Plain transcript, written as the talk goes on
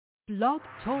Blog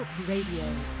Talk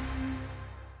Radio.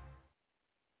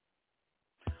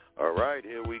 All right,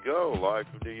 here we go, live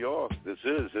from New York. This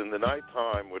is In the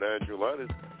Nighttime with Andrew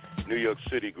Leonard, New York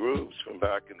City grooves from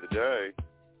back in the day.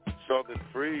 Southern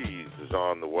Freeze is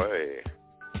on the way.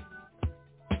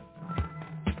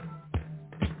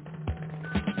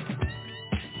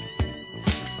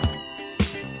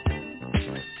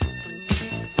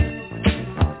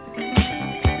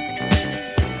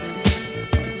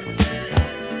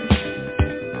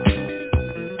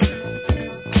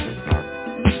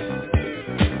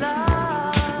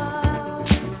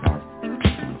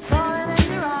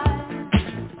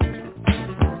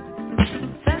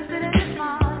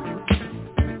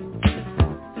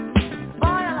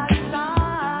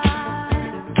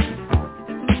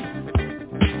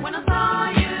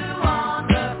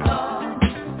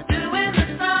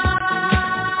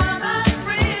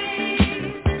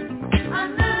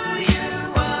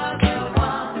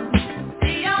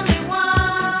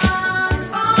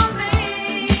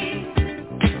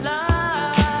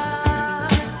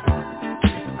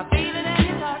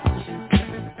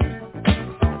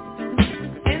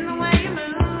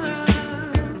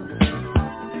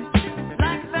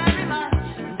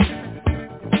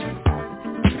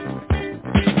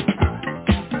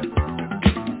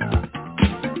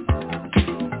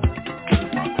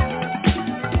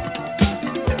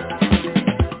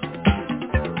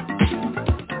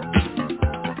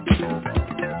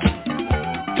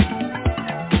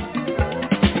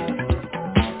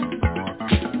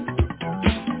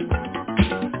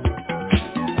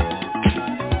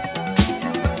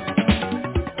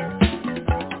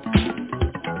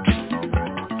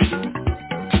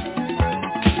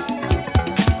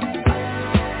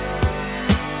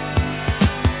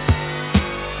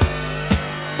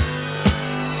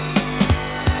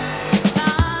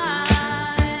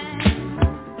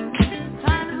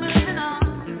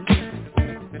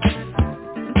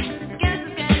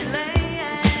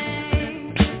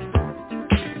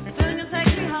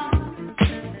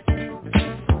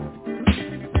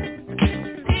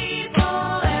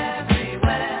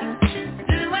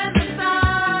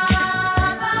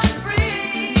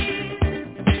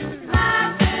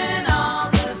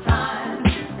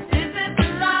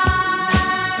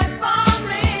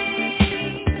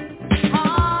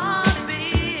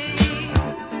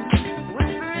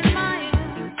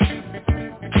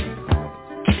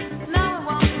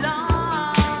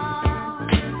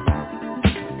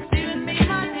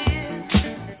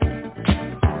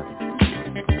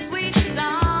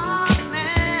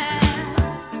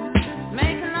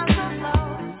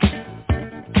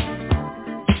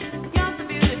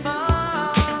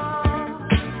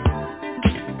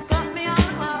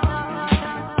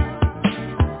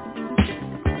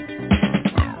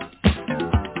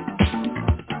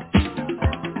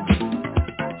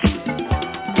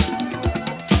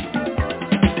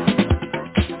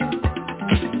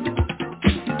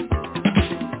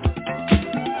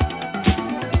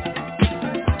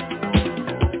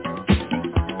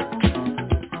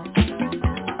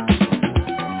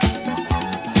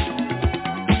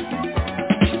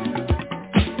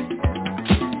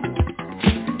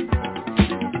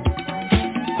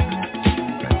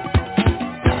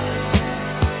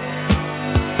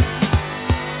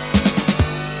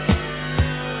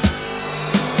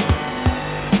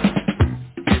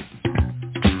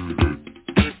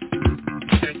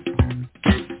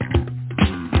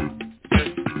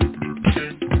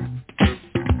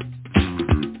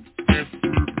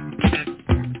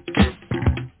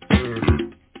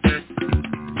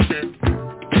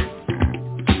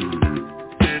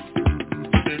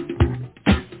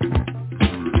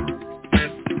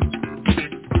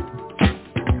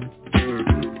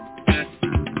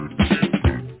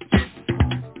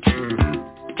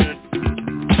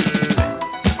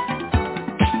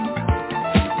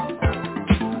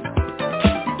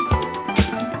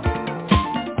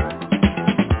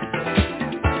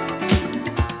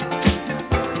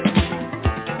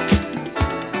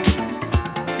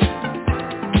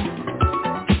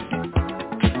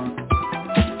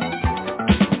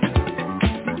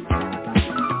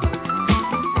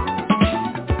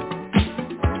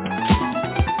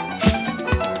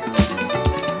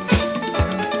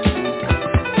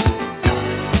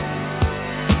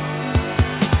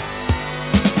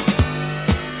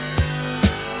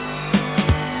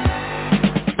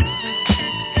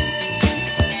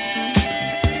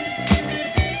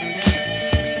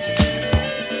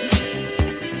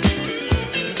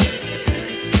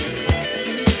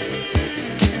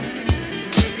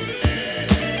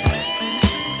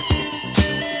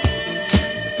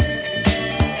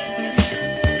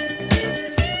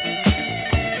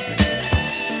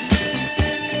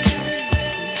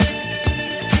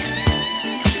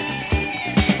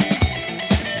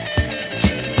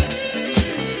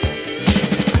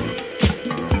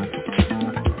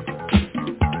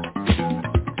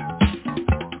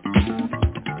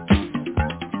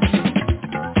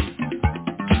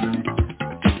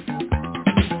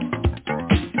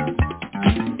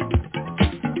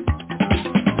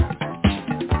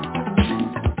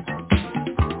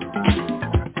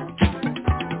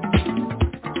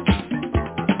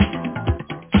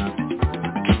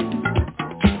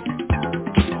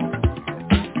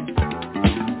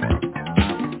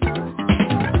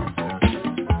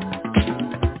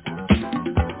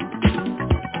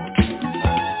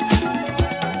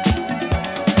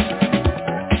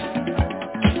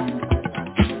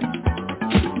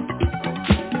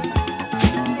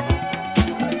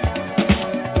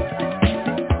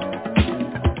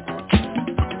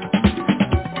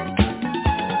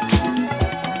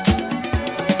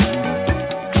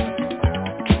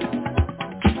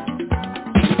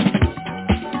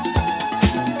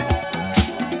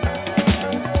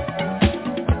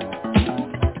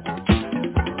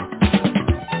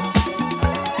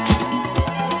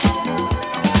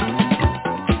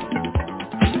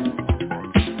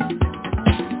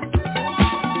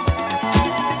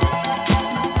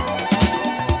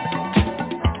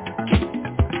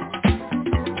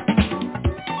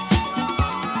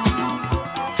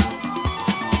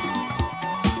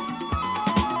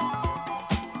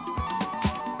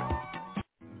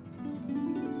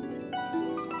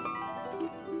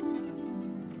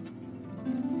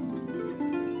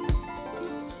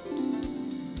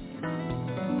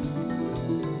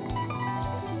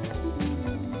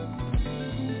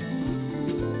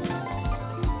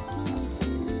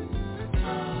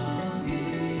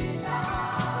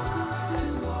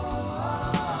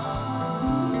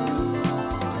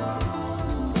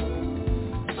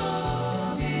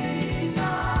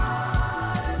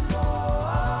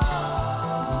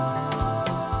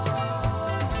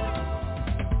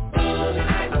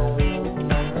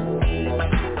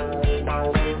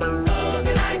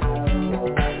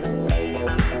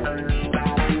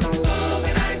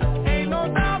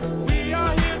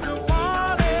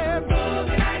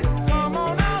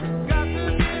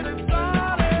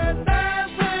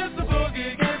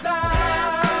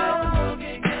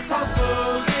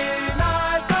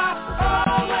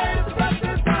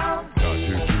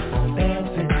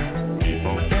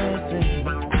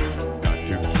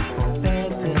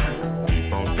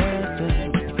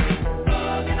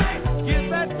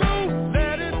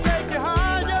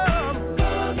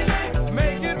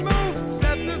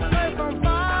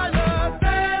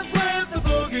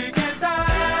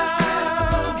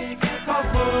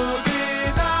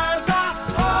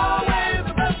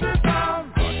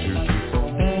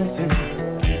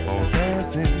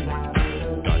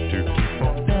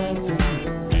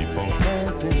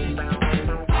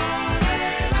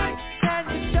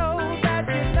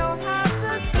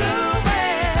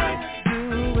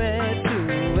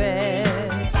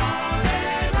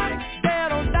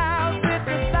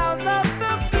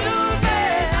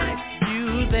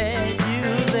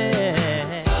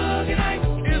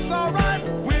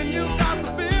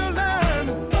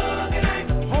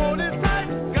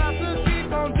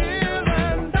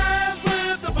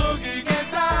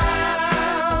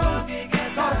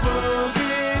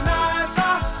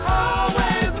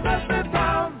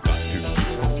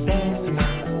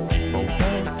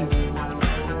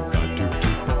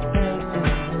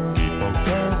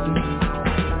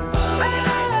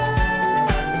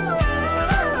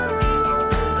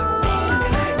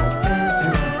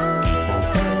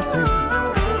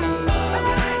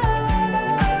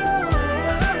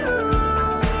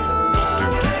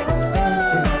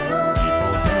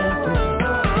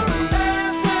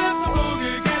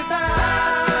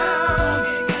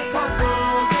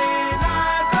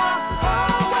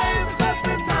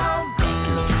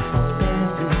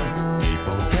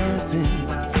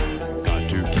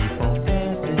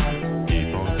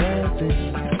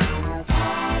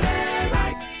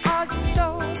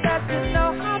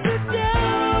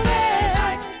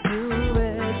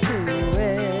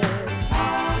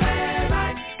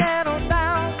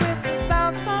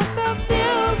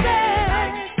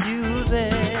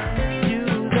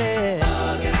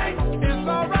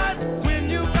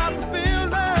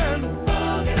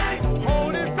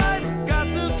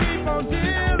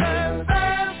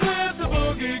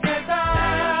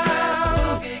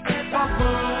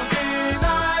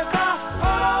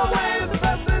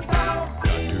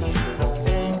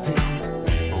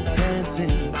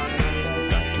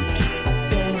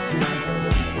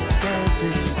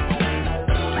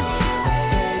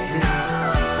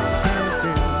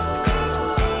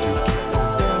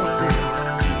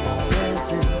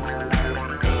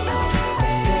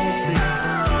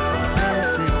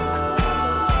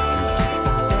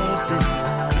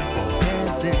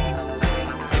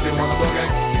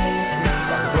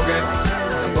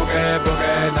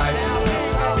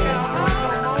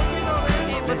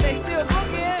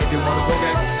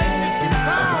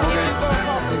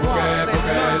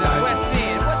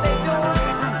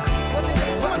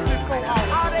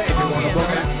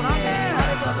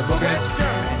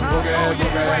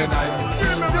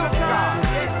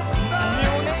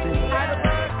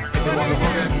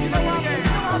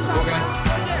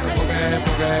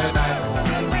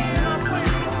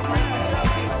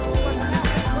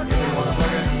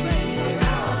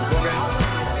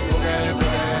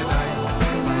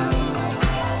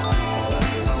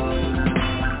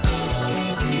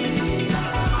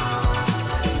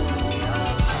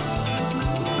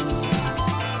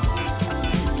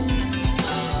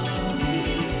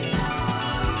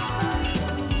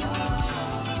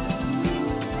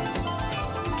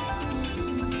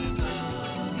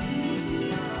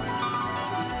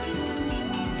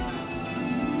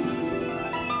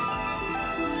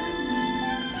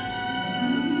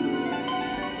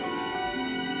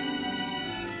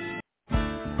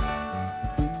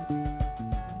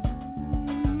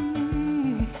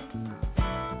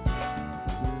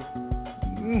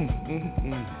 Yeah.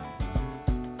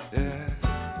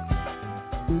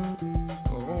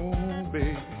 Oh,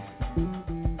 baby.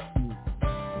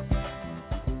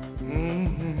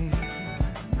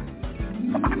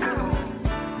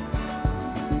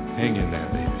 Hang in there,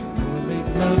 baby. We'll make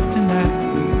love tonight.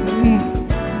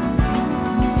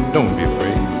 Don't be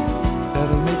afraid.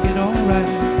 That'll make it all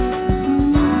right.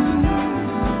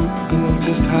 I know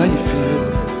just how you feel.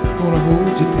 Gonna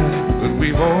hold you tight, but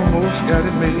we've almost got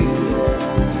it made.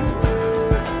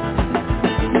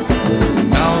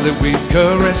 Now that we've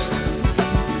caressed,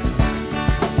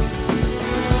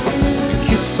 the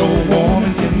kiss so warm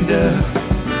and tender,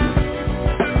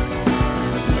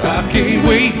 I can't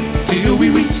wait till we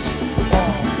reach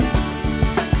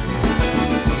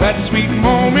that sweet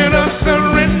moment of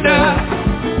surrender.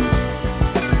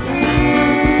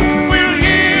 We'll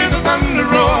hear the thunder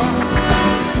roar,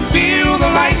 feel the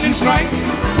lightning strike,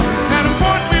 and of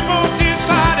course we both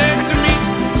decided to meet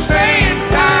same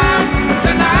time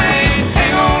tonight.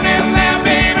 Hang on in there,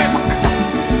 baby,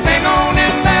 hang on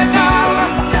in there,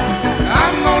 darling.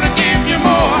 I'm gonna give you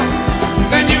more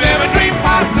than you've ever dreamed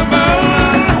possible.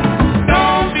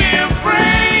 Don't be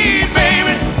afraid,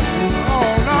 baby.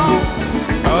 Oh no,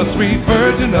 a sweet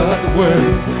virgin of the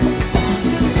world.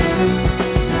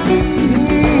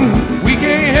 We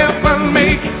can't help but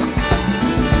make it.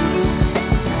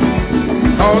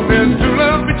 Oh, there's true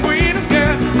love between us,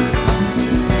 yeah.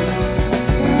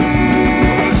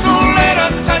 So let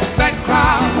us touch that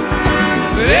crowd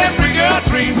that every girl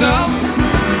dreams of.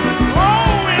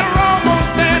 Oh, we're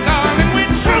almost there, darling. We're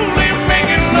truly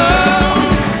making love.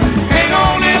 Hang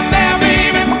on in there,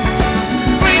 baby.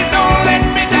 Please don't let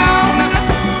me down.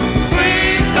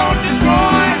 Please don't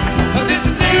destroy this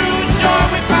new joy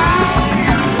we found.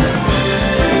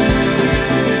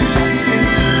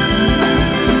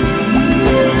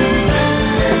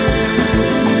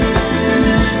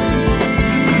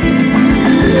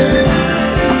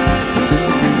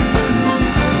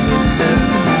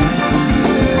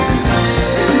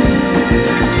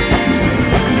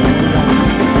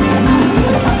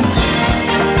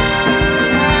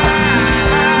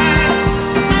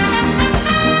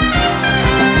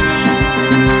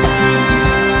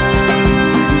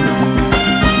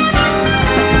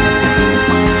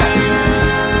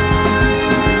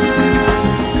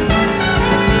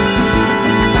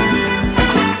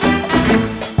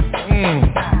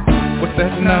 What's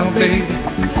that now, baby?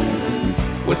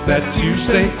 What's that you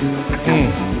say?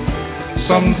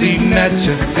 Something's eating at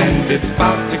you and it's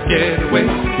about to get away.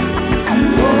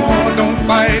 Oh, don't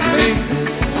fight, baby.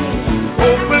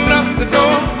 Open up the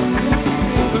door.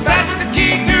 That's the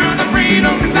key to the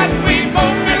freedom that we've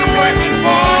both been working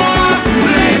for.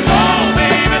 Let it go,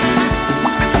 baby.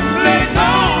 Let it go,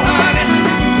 honey.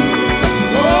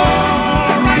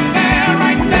 Oh, right there,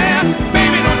 right there.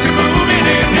 Baby, don't you move it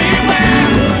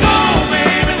anywhere. Go,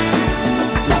 baby.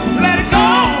 Let it go,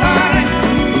 honey.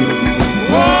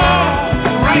 Oh,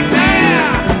 right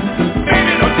there.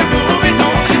 Baby, don't you move it,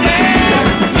 don't you dare.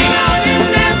 Hang on in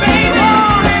there, baby.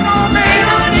 Oh, hang on, baby. Hang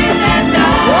on in there,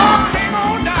 down. Oh, hang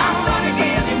on down. I'm gonna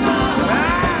give you more.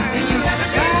 And you never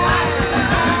get why.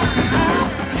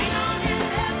 Hang on in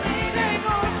there, baby. Hang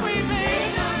on, sweet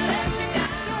baby.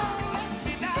 Don't let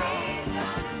me down.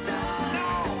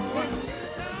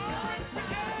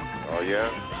 Oh, yeah?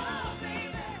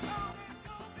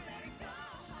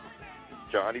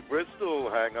 Johnny Bristol,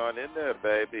 hang on in there,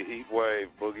 baby. Heatwave,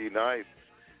 Boogie Nights,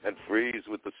 and Freeze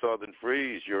with the Southern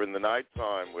Freeze. You're in the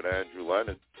Nighttime with Andrew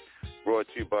Leonard. Brought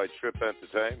to you by Trip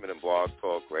Entertainment and Blog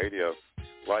Talk Radio.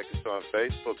 Like us on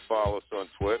Facebook, follow us on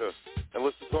Twitter, and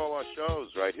listen to all our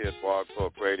shows right here at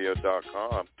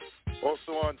blogtalkradio.com.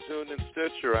 Also on TuneIn,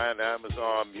 Stitcher, and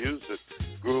Amazon Music.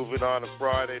 Grooving on a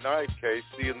Friday night,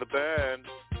 Casey and the band.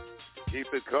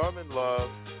 Keep it coming, love.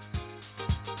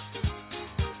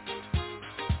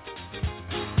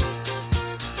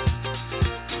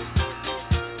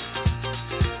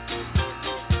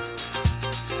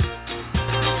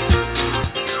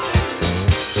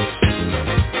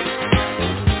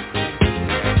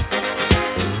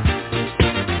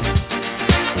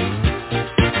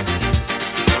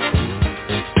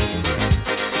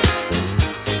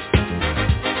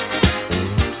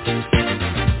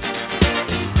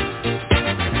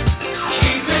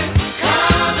 Keep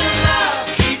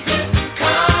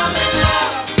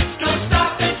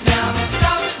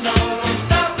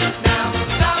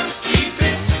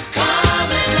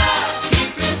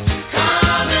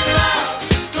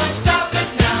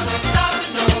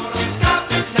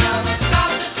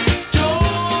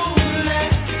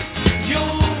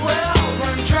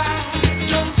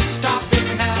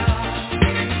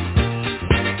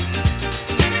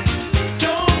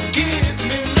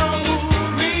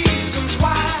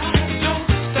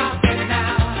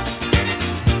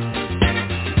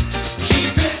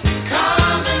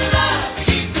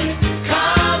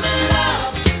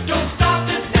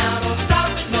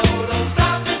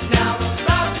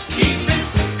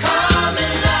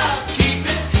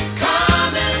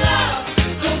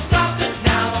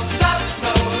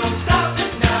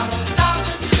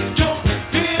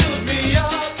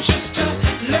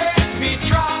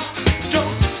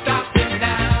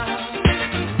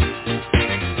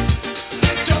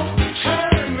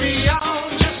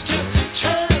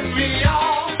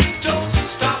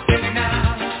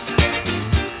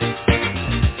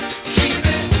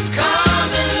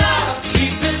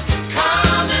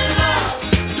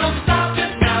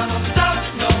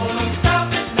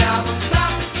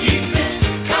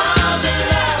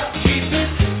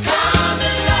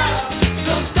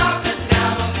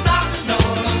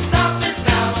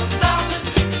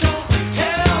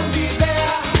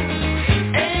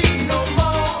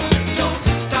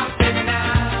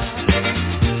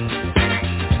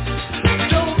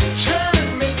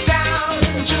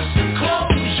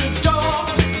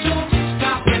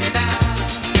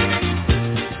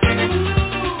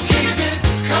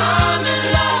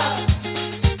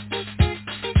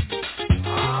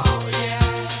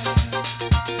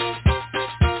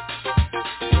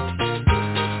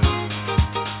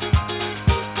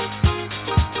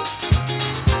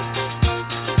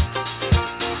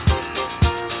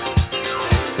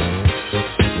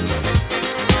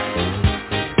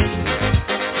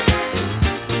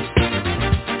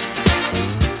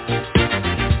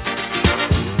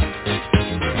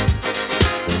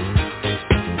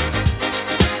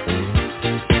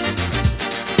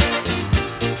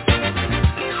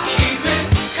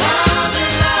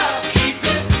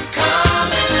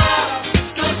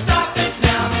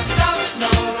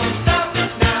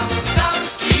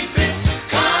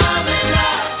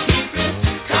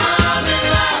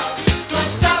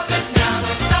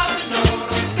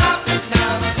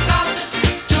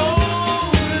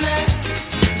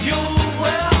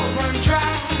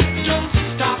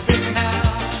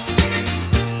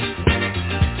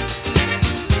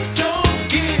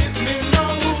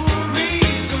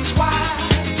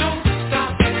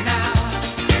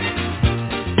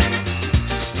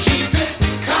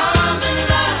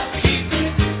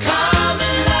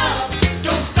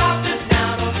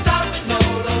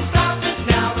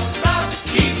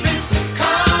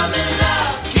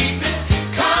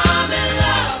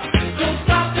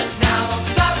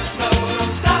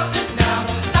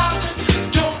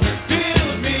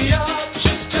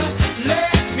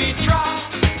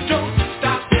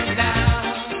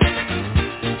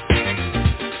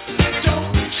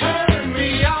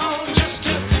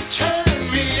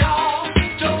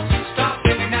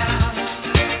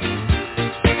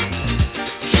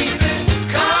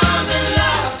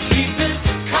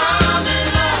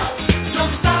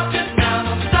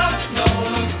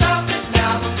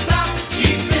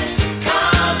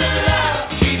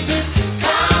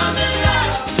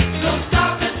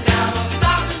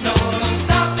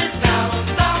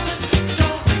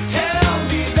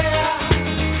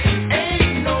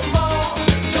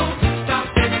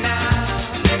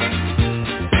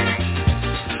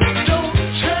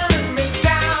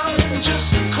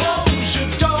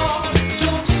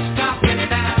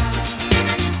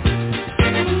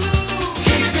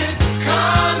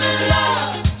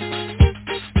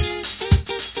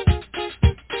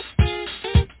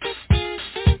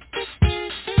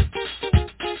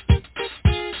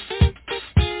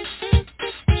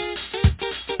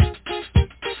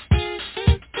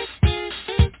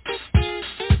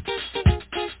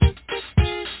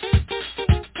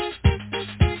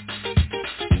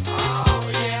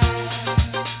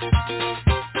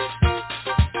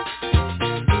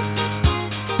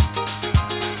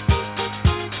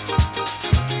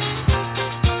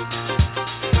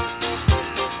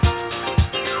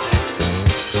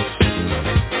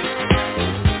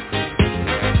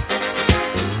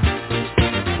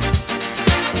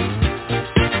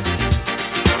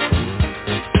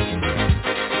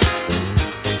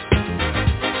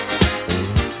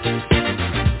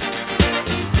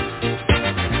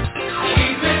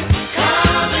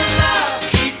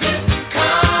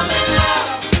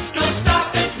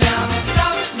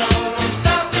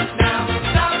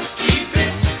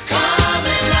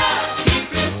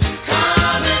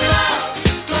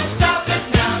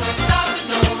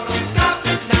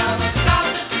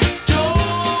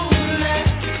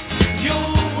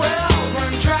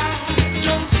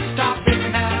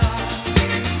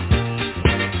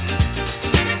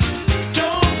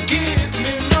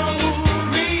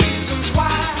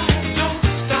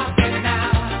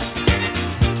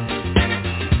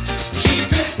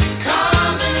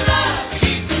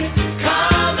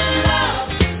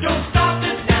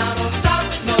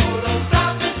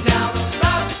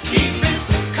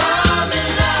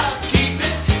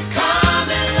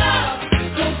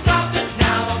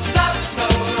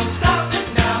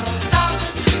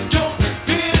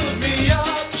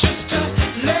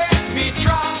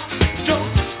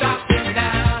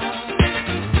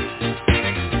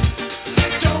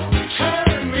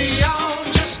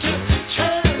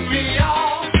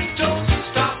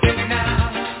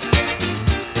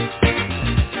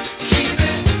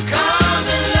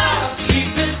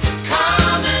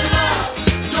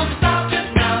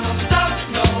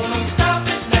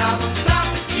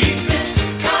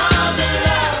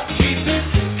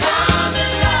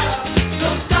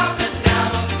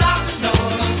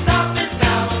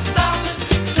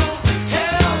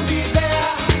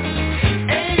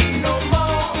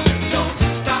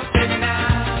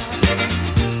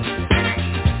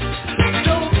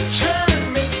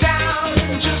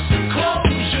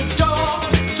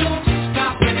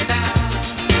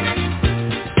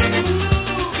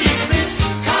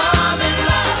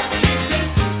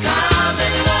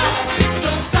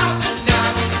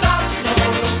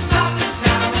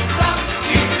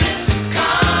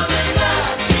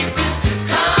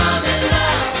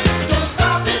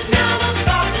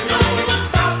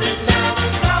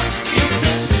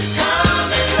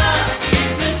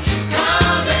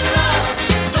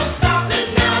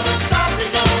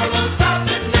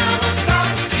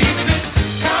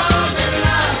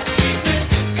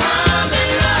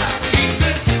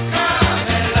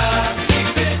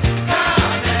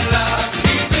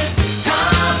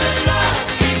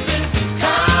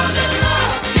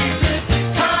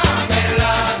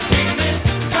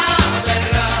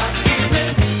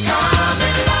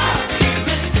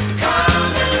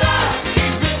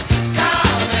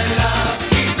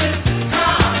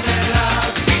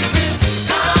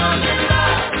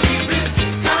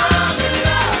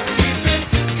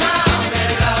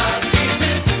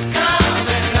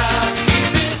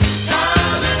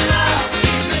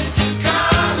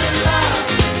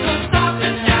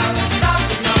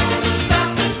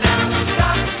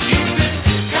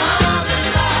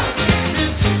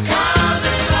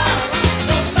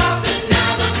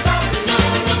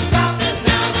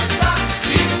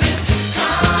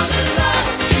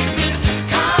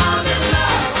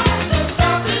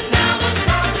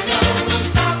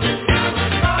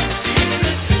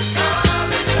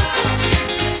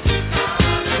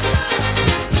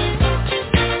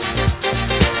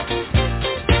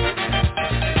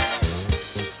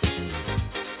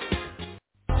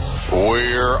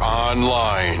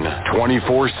online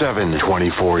 24/7.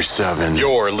 24/7.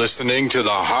 You're listening to the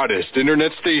hottest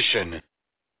internet station.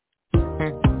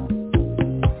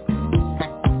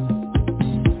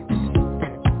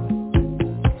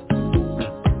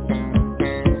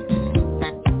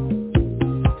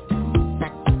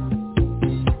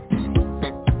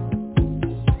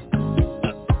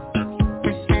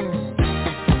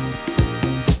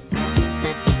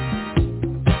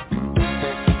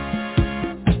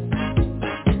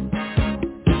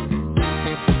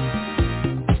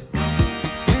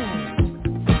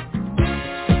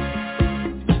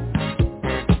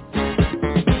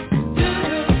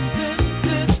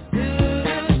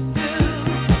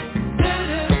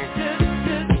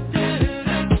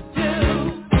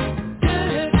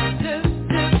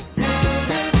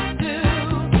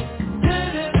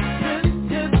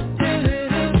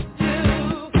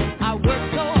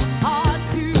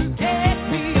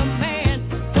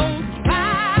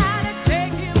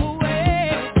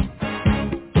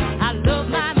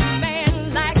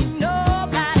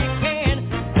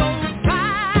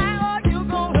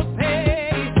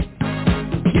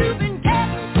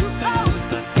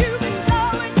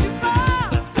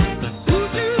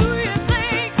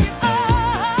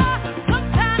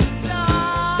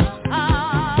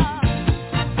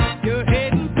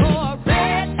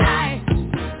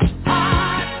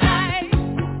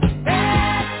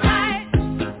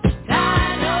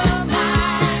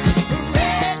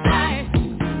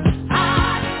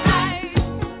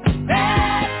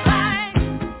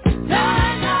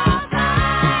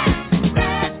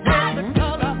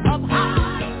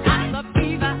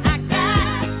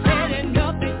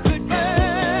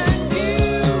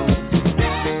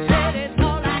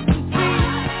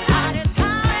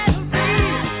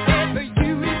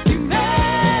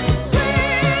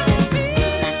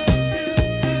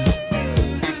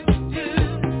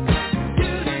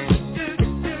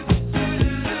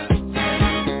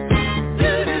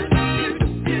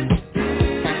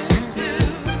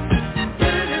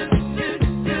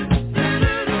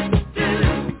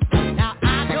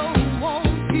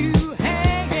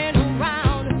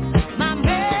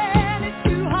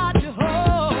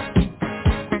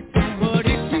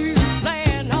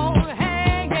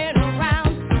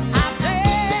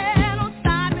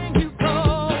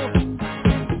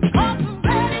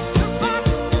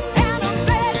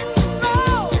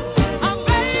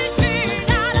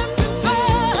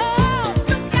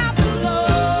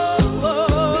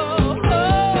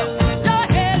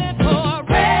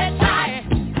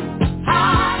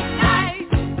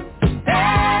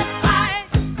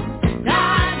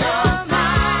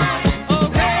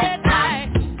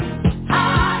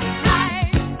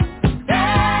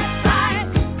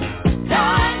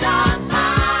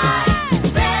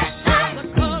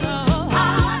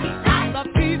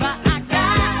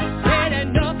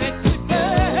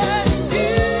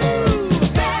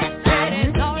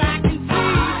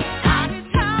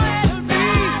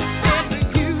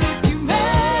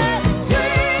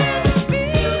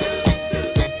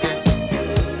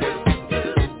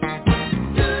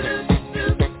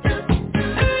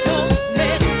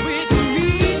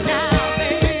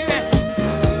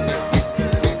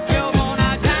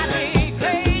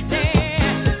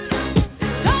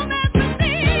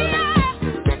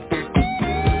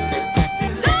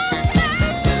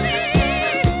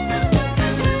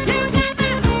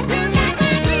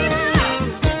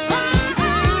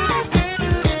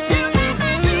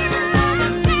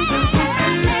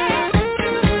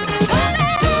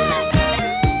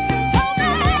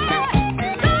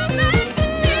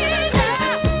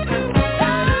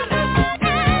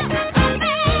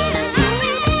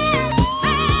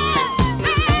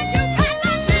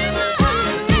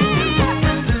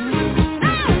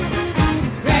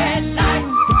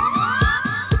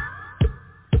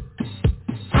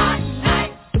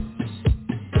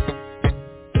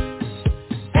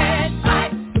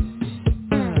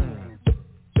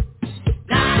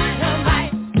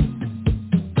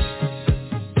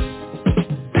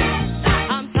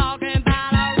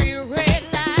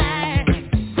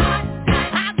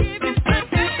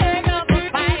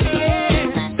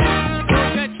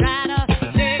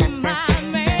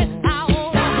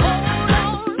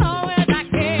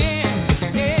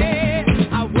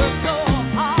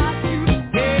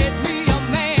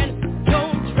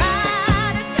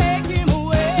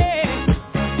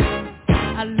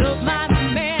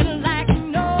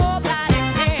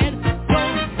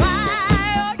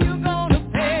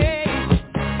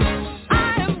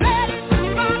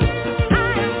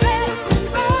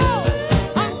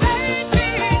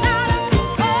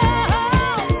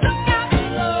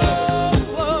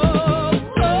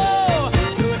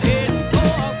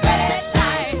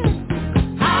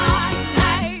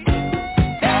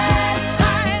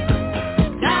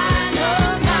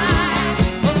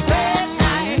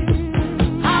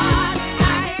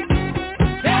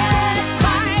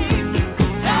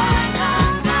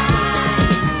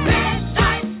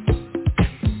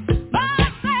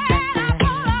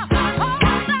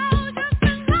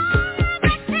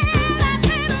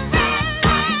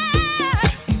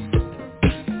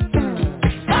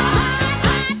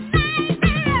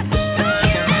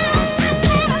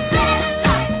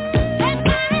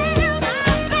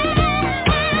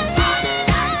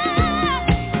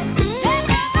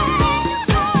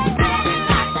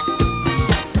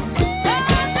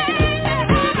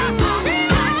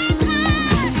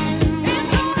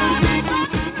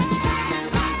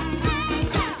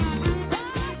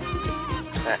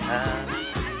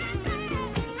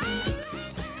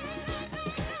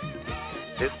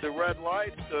 It's the red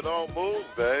light, so don't move,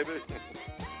 baby.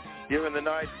 Given the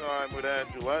Nighttime with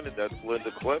Andrew Leonard, that's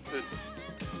Linda Clifton.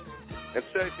 And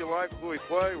say if you like who we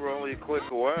play, we're only a click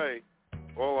away.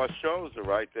 All our shows are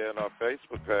right there on our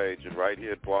Facebook page and right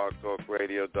here at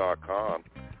blogtalkradio.com.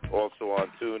 Also on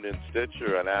TuneIn,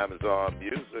 Stitcher, and Amazon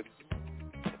Music.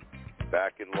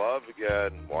 Back in love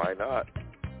again. Why not?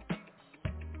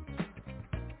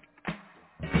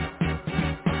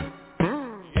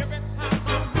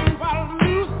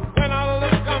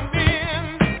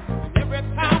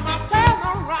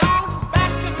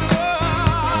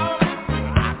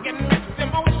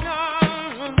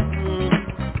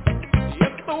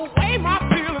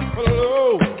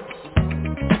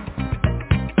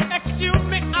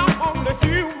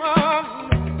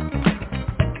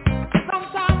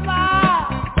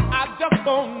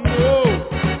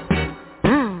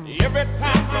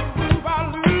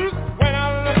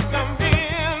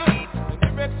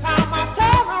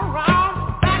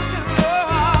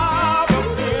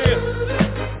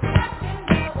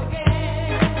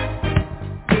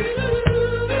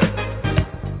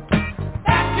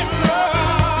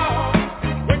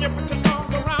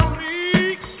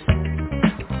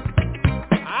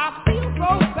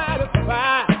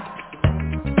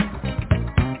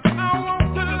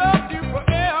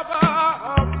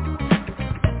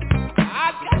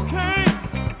 I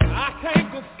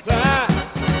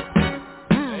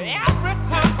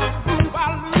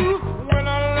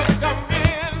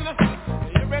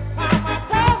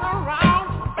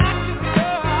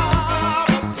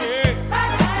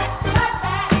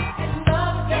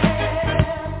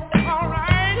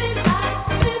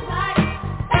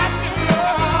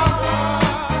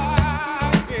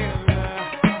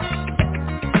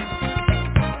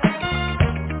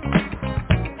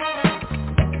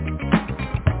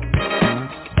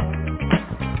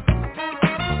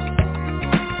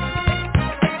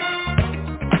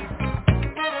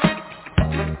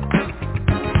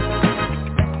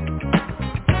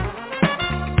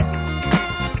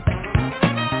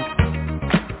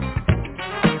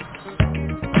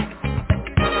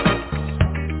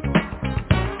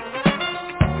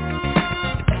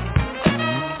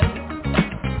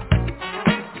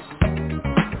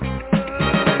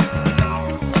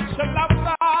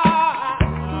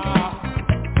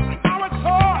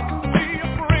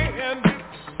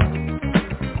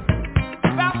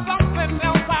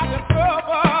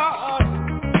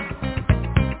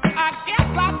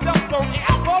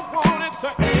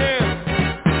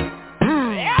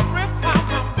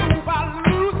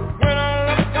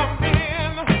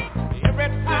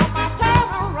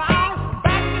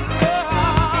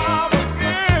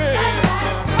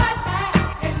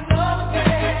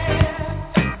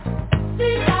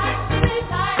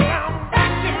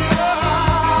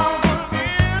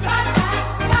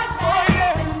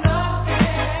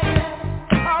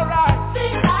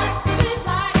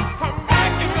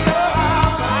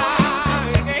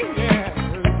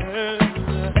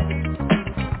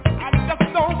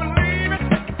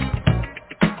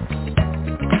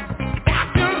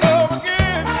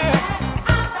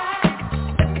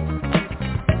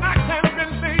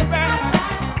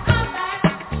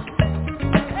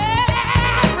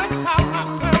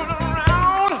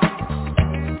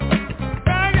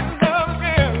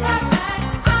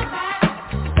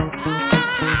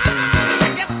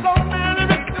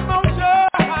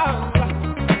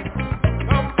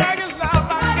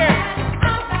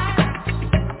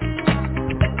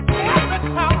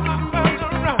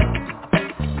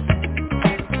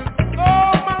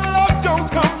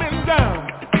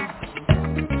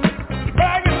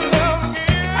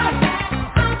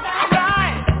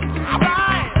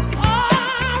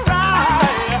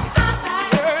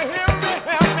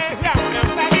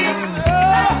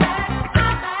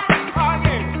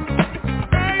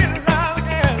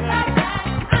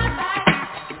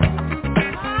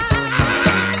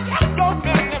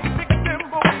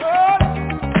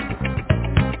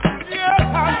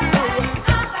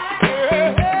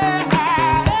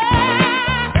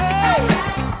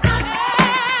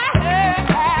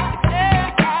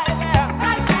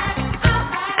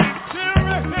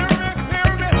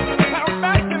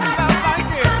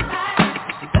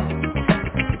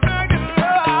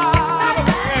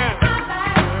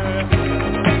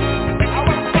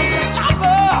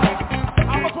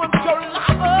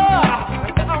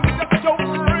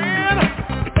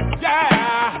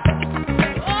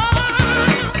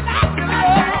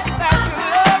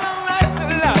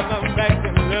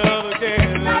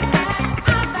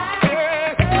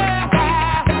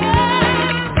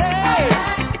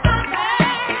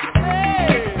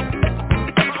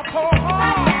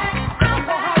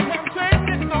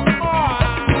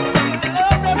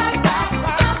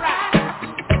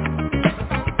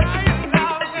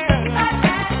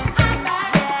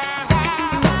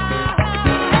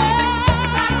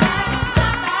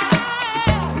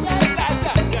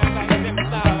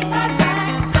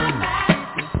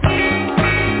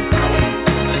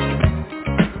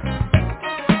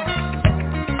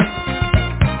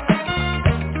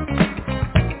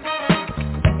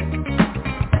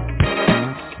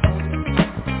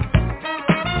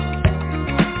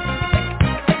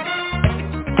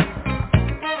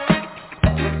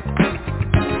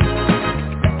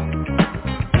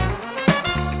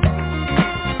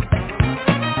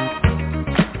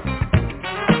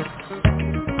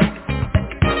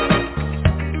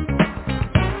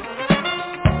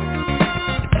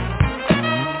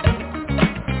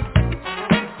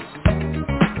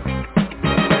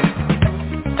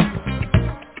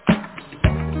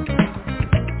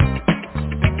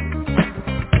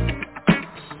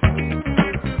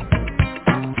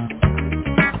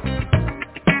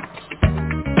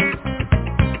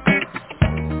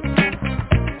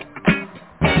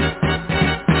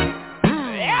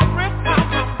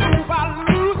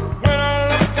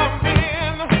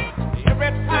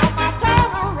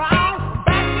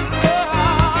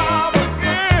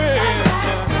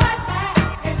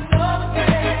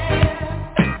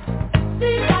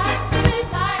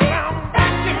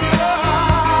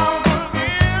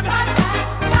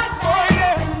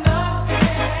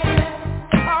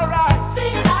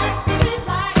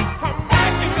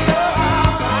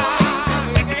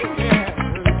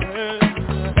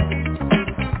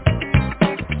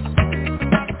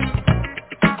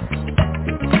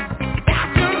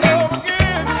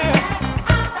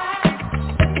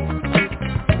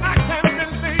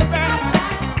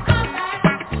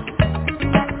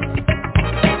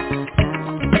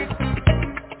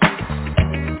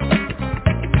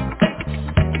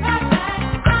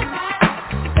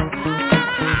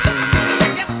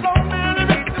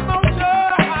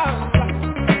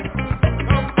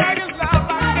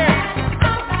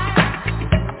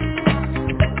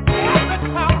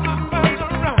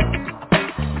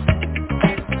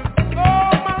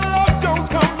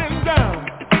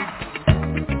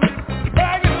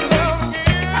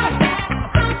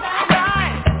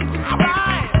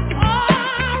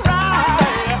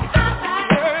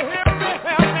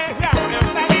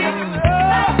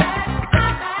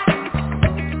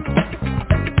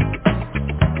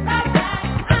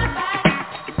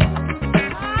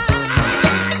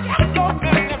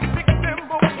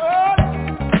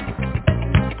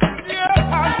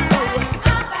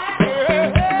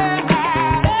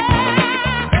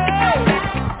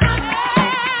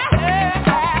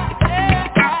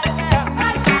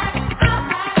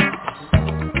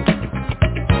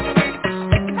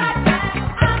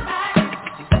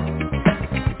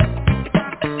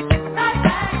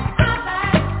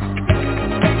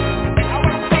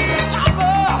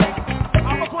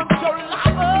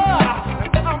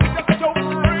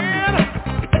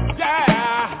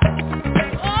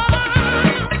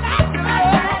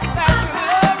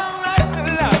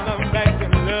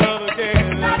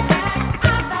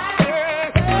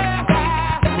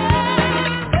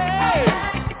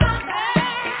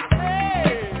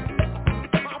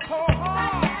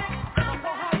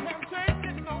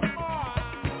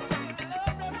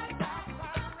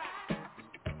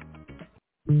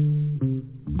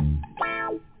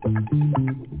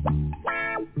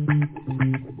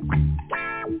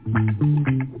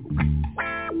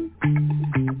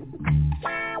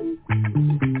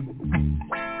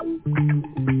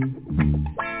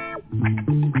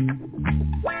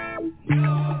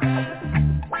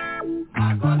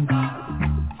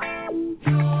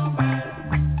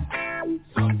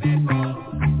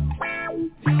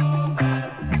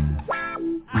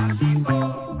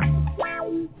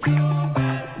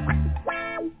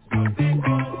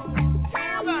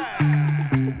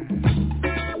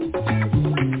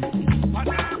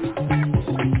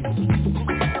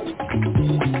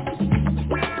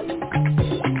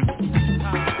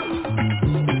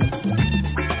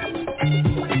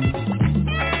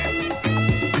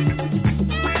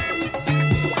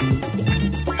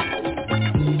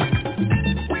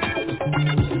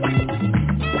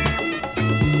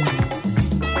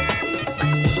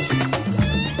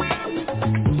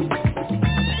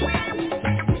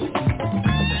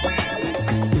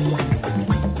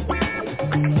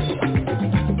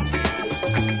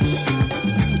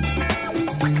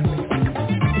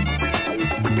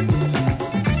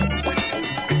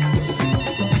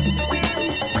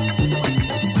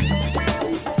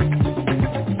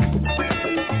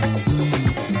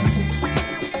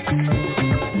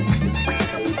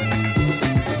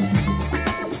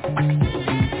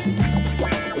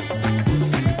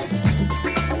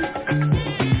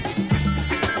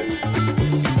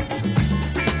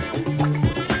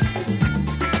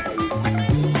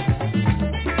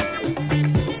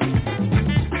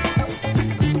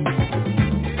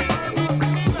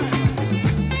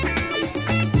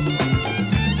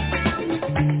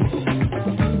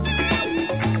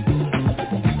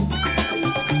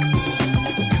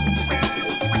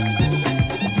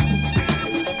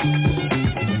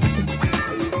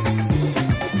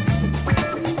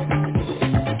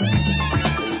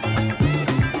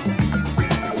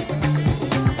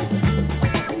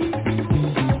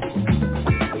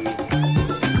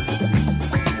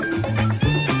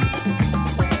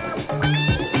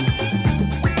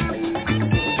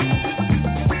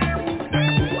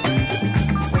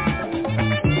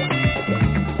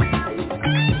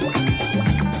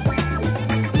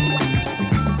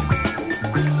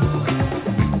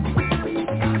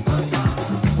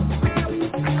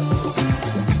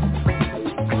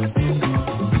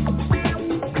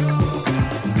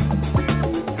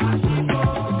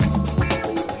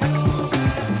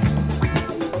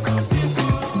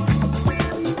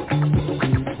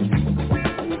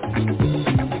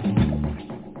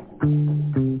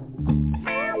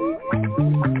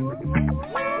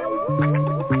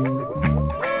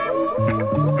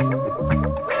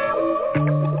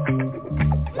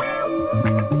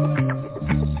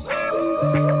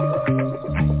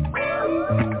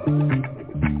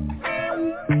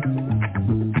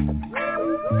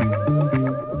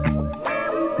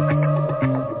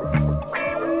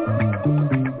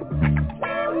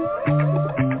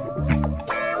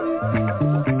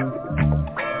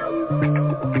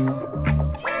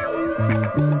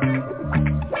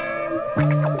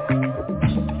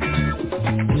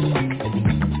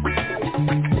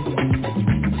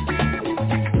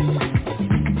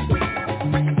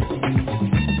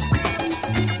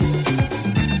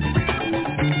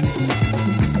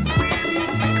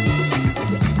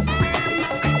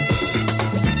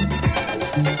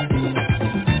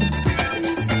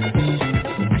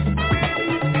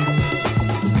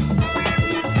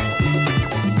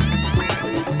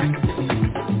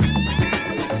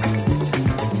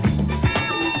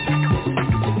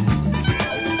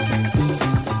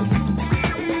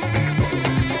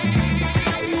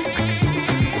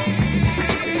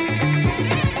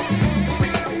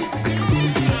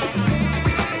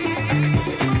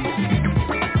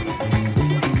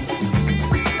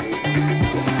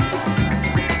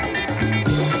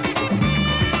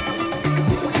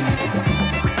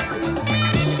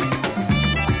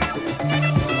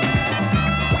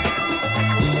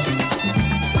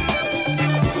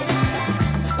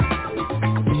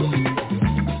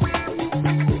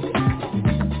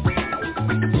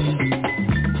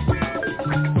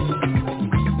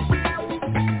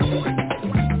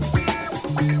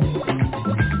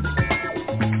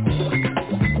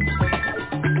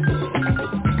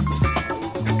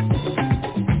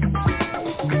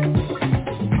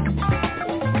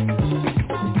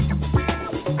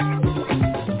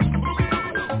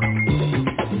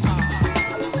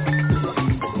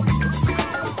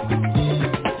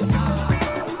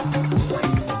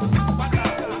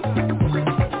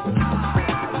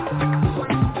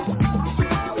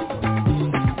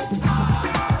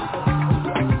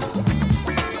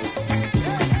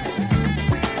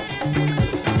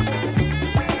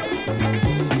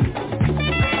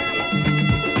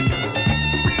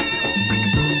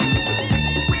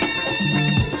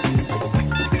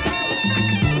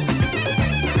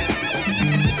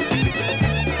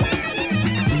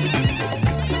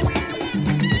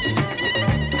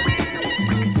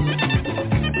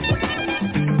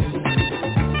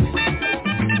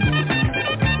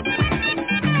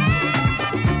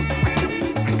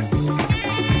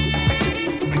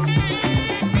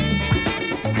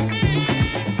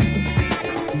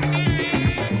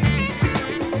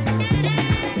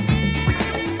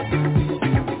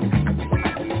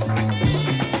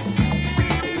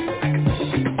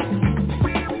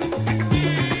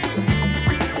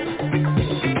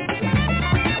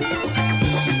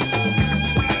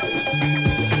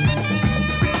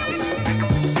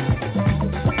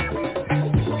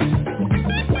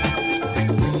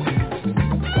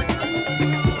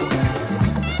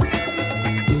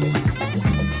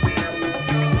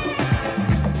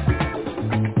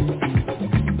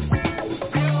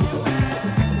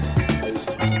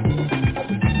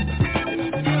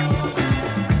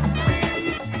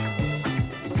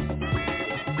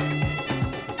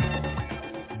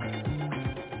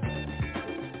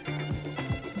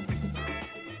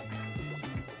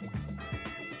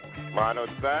Mono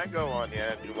Tango on the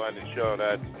Andrew Lennon Show.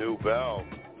 That's New Bell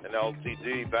and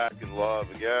LTD, Back in Love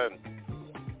again.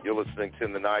 You're listening to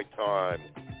The Nighttime,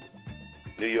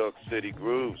 New York City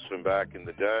Grooves from back in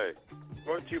the day.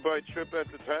 Brought to you by Trip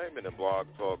Entertainment and Blog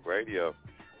Talk Radio.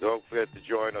 Don't forget to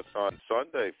join us on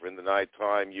Sunday for In the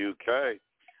Nighttime UK.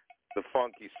 The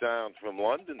funky sounds from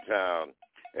London Town,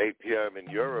 8 p.m. in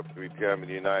Europe, 3 p.m. in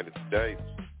the United States.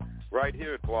 Right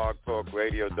here at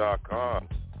blogtalkradio.com.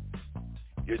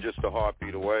 You're just a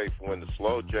heartbeat away from when the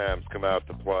slow jams come out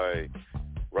to play.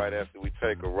 Right after we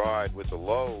take a ride with the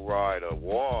low rider.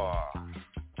 Wah!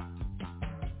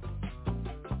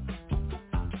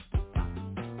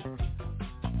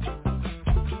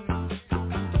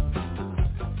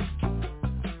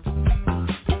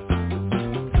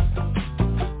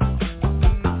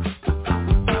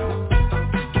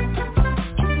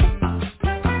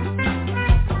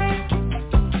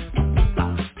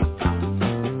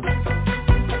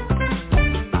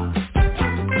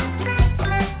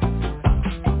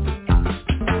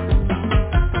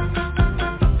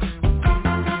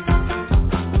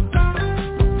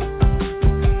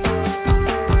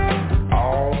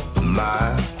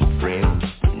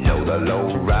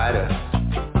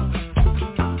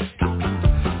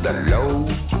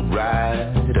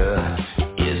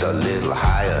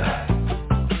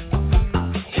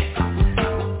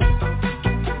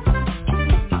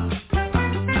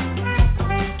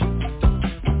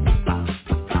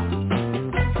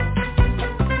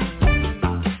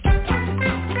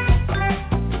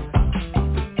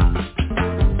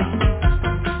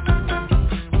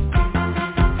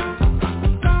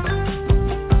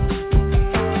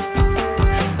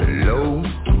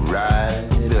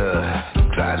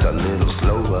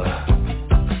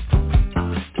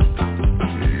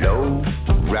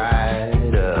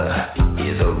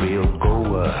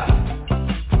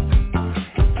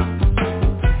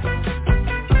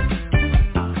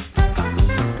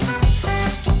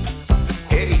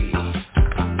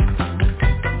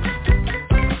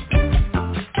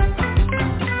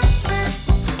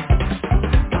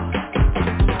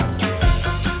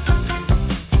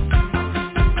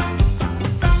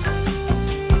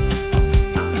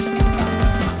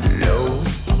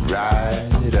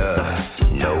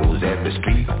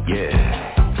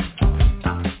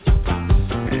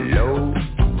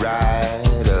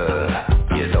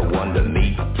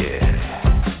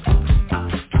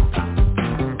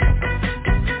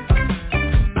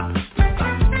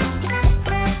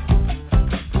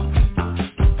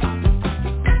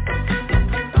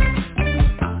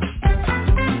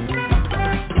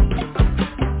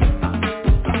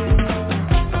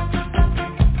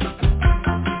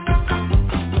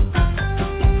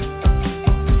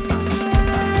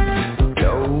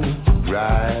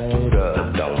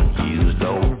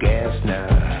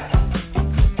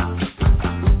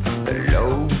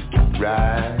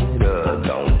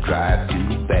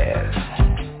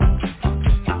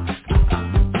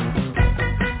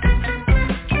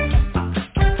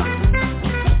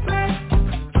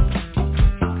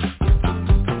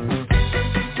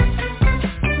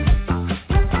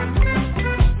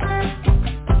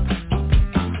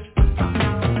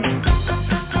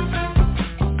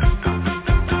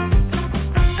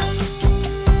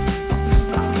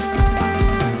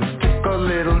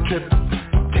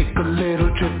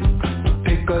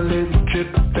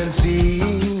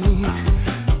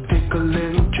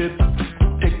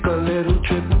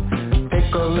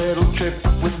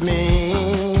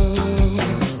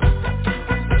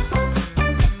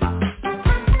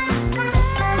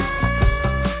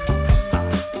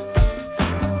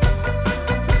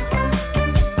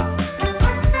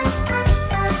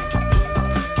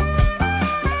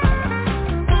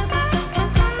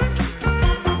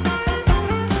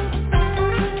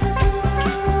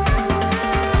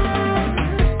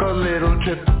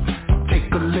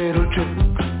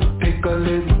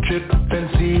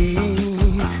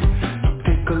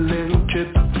 Take a little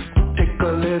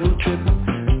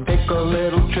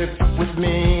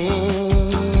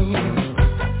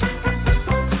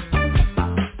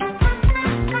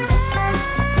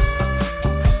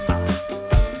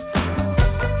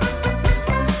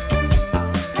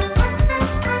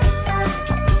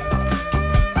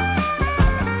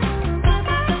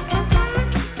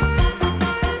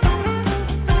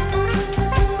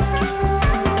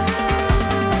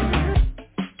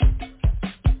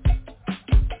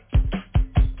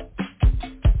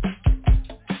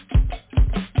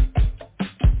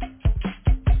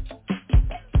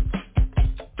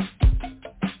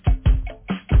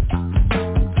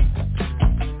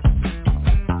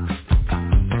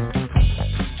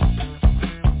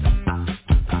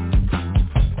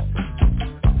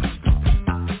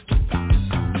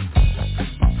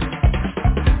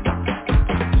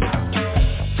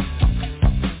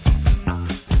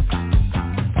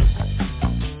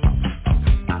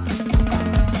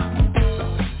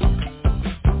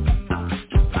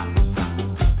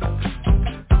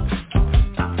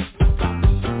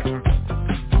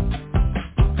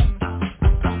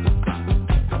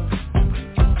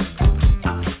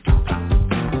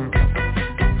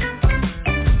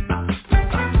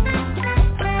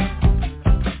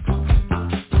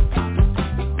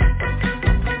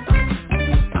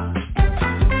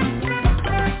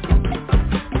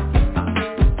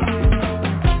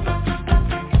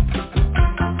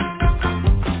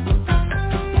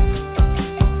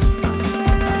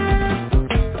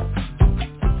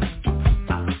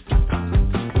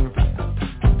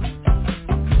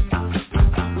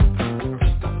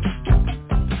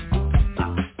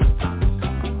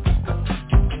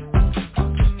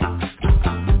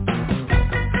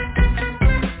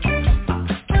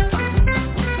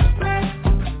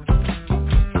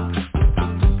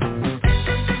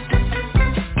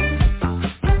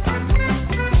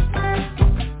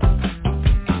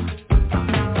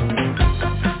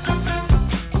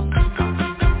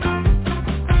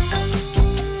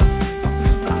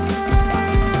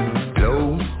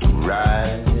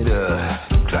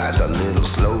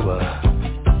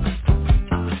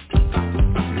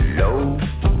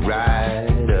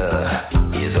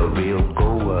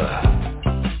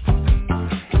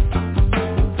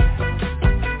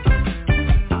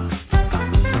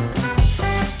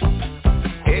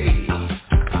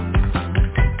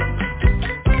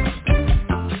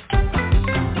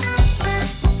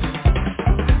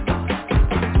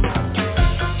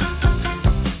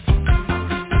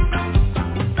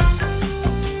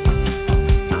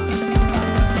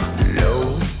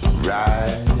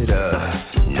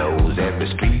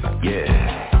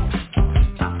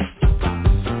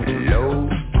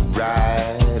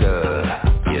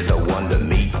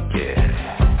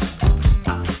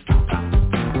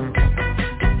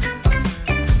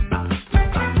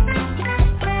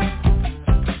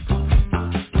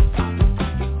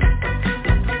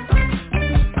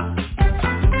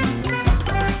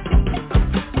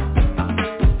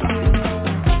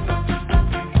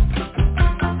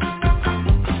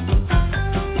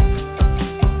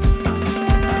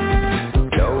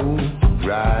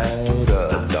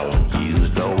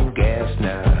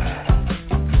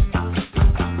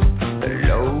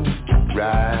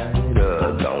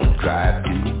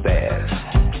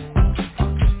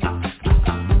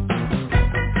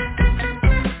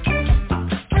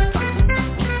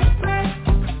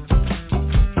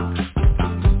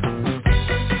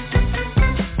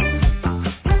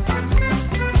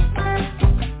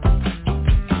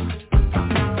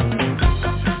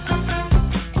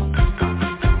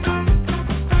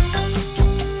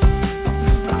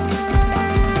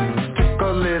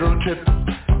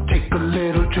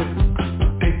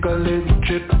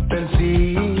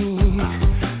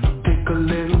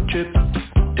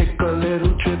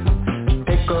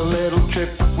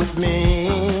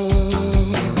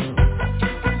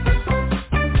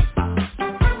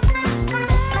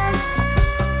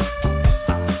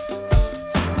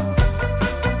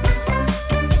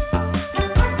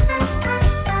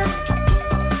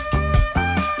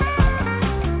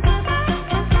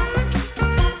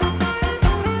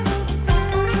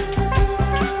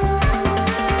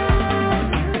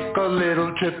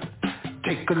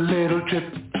little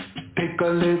trip, take a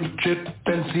little trip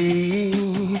and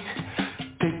see.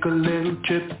 Take a little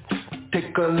trip,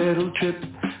 take a little trip,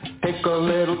 take a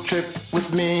little trip with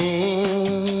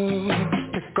me.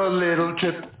 Take a little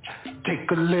trip,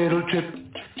 take a little trip,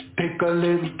 take a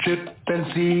little trip and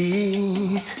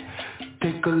see.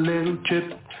 Take a little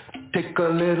trip, take a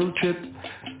little trip,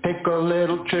 take a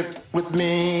little trip with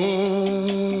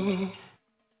me.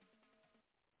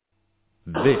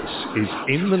 This is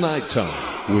In the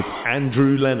Nighttime with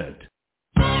Andrew Leonard.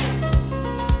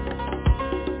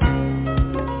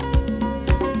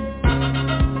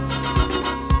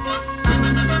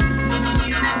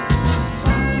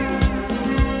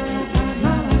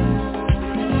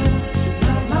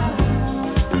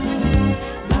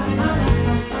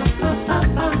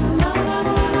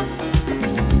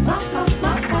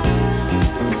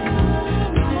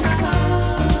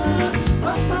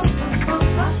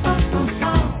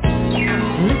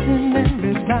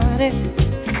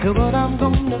 To what I'm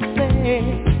gonna say,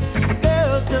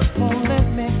 girls just won't let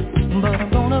me, but I'm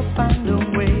gonna find a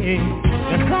way.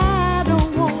 'Cause I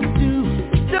don't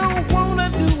wanna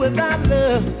do without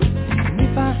love. And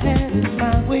if I had it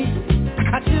my way,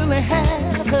 I'd surely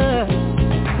have her.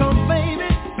 'Cause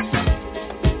baby,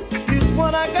 here's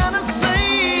what I gotta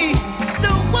say.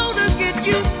 Don't wanna get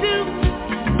used to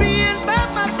being by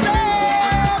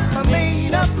myself. I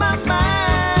made up my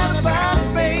mind about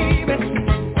baby.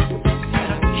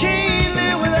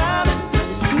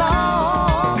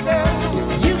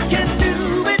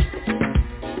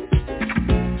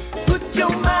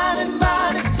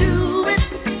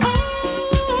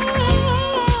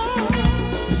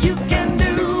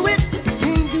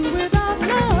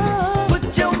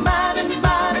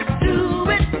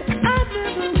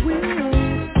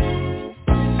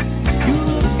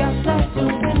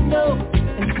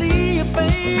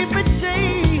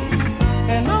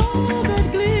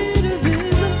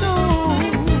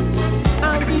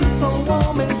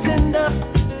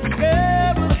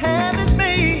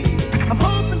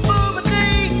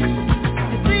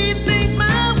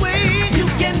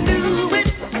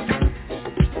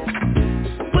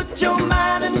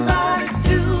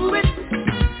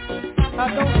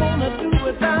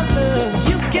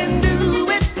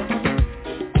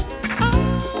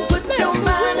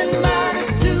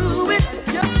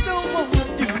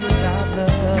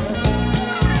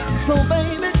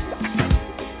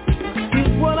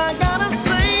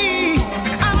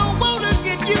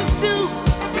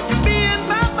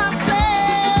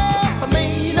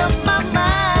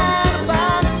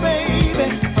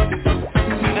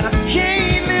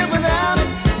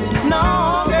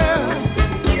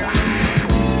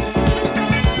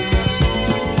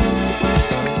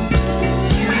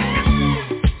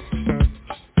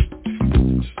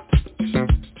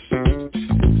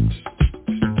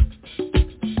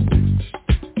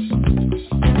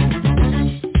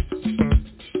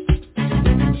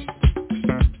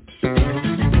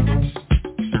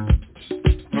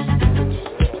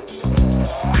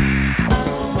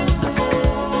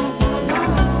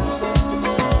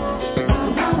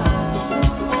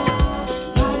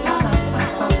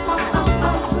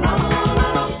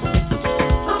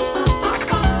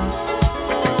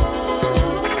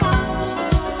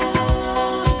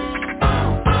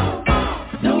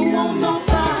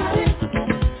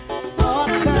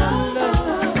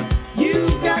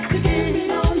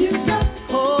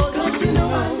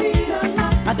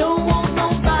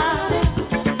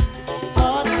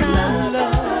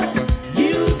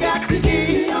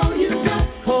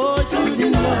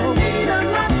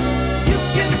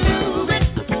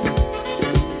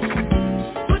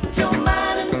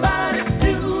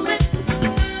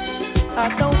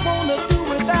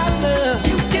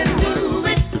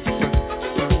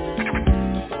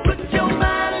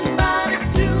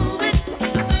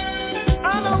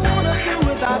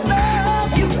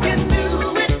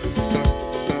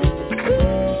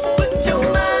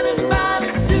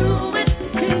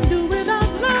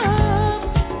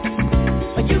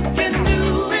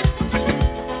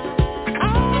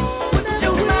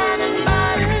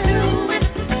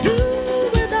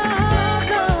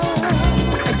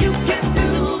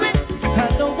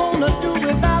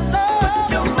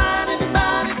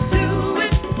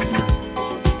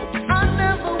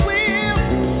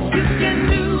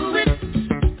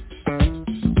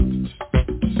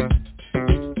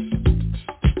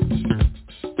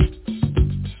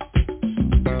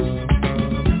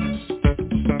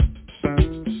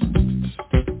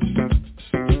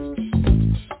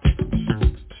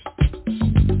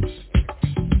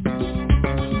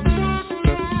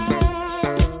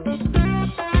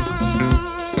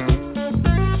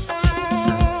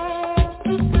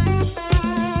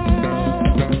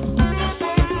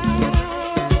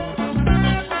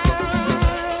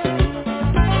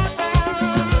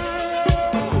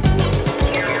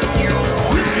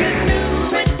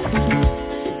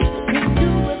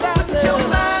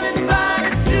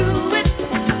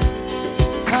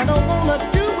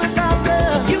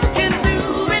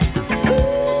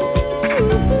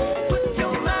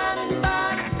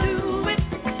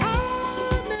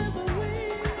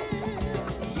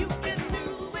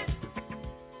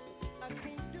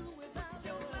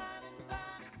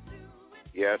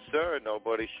 Yes, sir.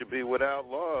 Nobody should be without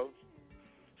love.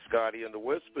 Scotty and the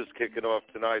Whispers kicking off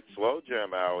tonight's Slow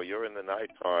Jam Hour. You're in the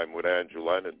Nighttime with Andrew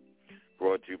Lennon,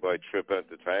 brought to you by Trip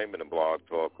Entertainment and Blog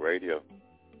Talk Radio.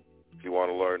 If you want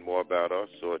to learn more about us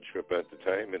or Trip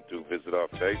Entertainment, do visit our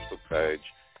Facebook page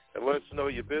and let us know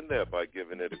you've been there by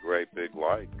giving it a great big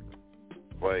like.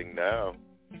 Playing now,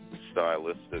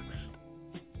 Stylistics,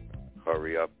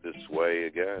 Hurry Up This Way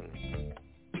Again.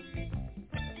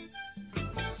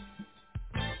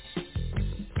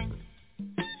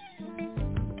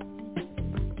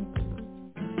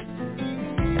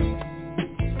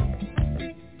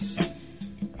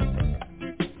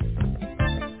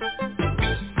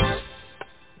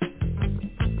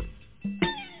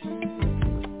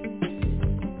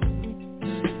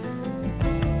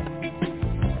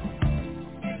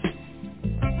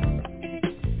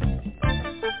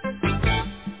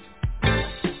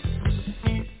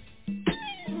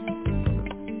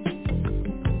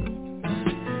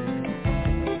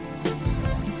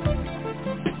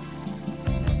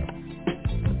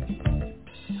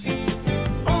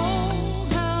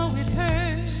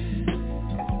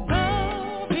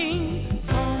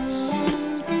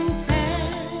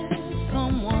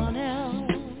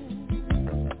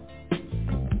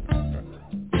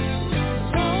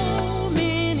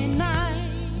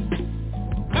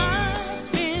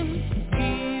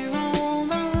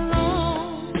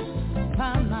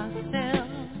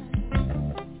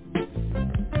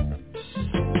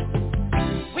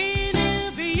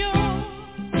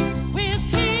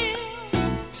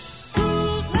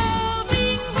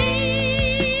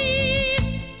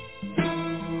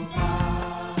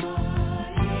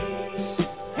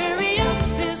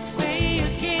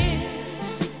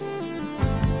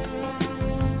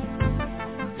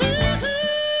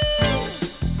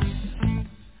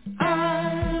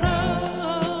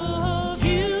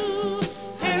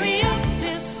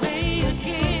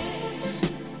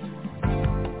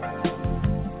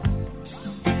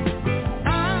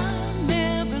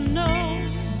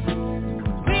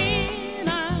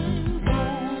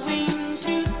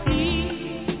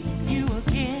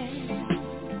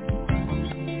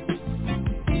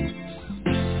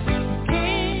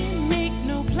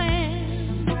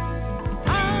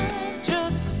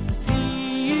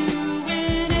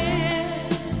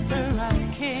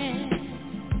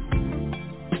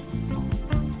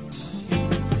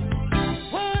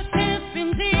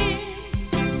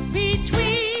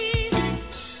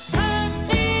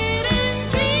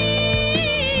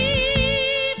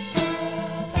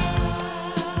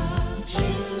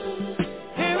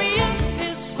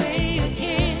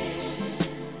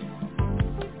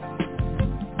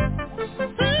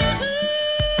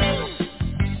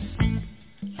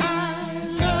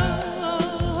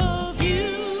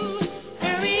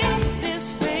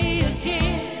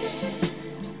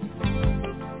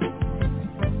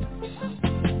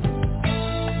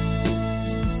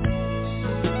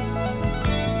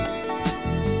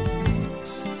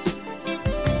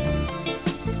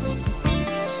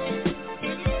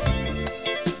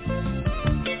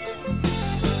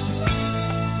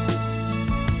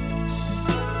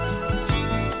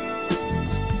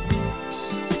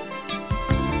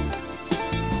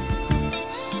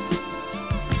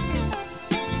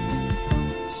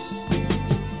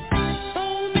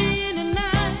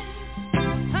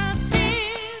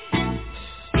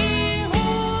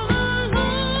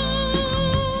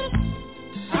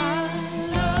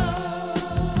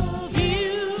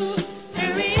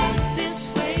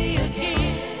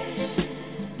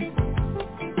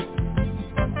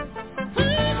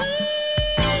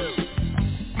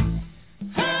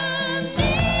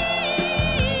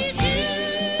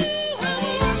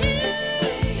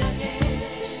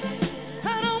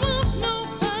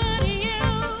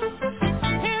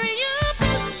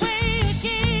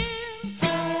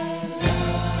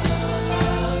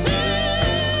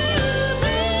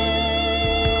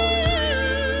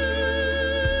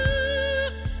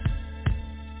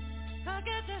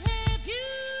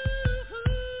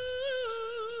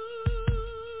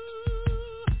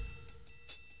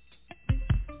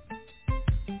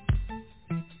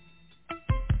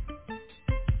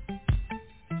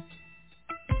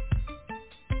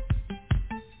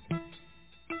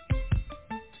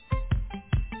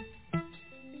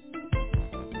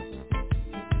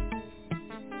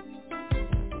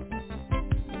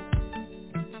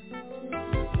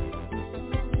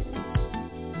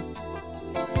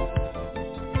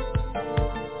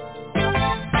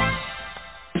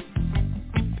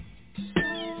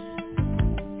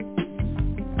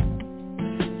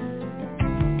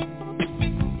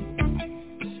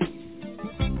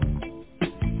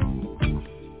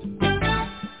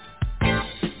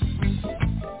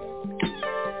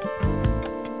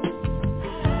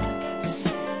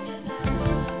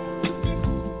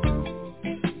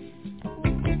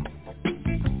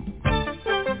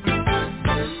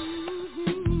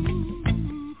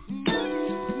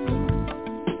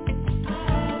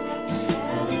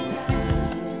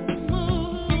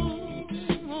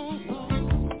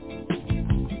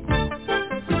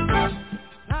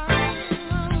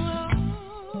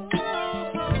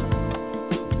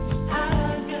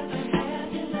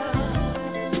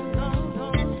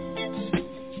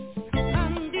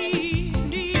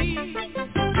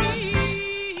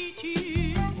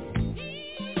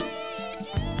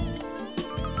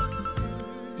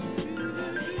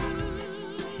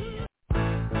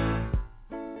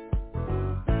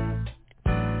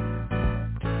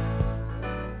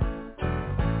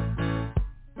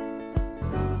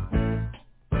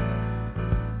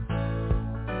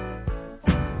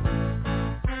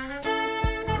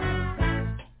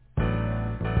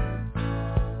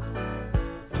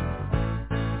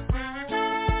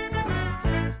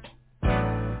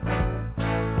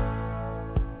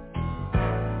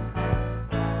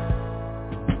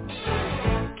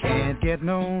 get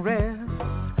no rest.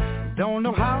 Don't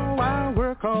know how I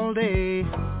work all day.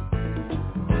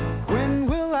 When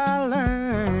will I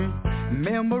learn?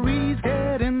 Memories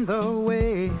get in the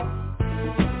way.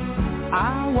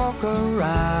 I walk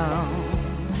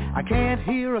around, I can't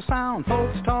hear a sound,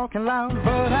 folks talking loud,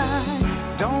 but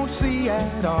I don't see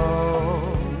at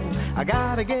all. I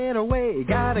gotta get away,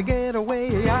 I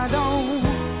don't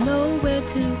know where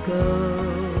to go.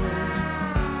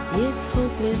 It's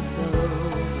hopeless, so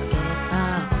I guess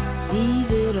I'll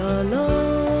leave it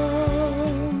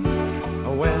alone.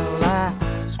 Well, I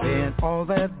spent all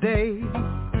that day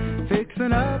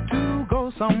fixing up to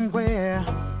go somewhere.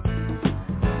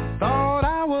 Thought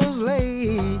I was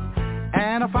late,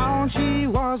 and I found she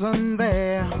wasn't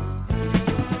there.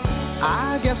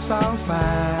 I guess I'll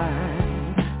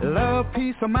find love,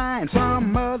 peace of mind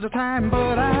some other time,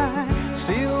 but I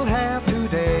still have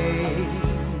today.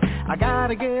 I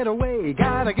gotta get away,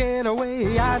 I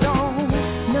don't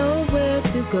know where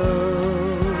to go.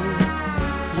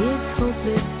 It's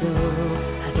hopeless, so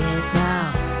I guess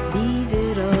I'll leave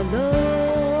it alone.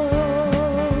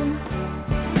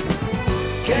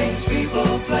 Games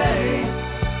people play,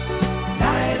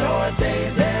 night or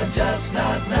day, they're just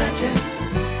not matching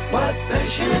what they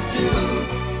should do.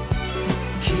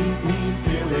 Keep me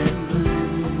feeling blue.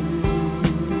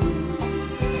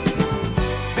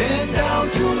 Been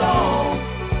down too long,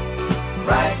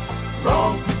 right,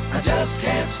 wrong, I just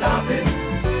can't stop it.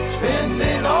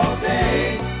 Spending all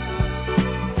day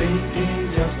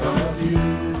thinking just of you.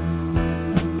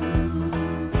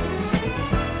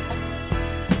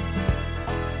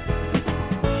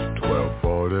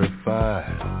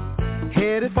 12:45,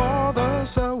 headed for the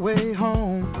subway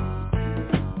home.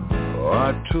 Oh,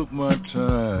 I took my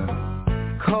time,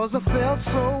 'cause I felt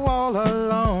so all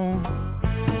alone.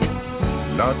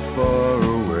 Not far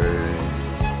away,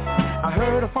 I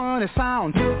heard a funny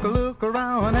sound, took a look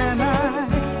around, and I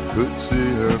could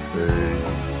see her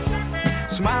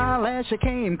face. Smile as she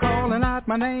came, calling out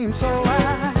my name, so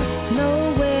I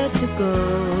know where to go.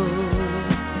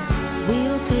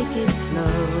 We'll take it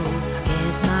slow, I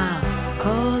guess I'll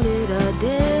call it a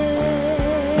day.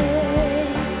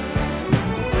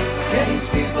 Games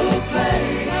people play,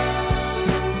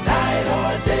 night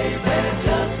or day, they're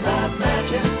just not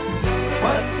matching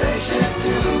what they should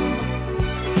do.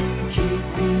 Keep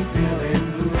me feeling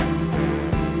blue.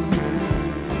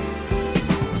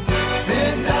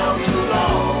 Been down too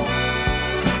long,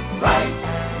 right,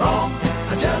 wrong,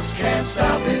 I just can't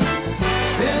stop it.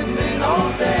 Spending all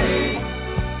day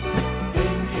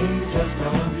thinking just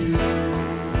of you.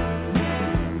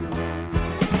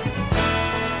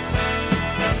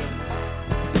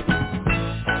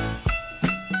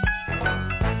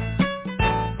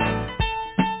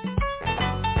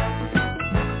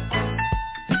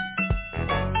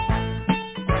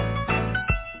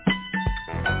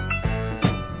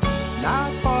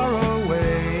 Not far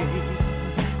away,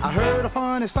 I heard a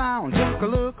funny sound, took a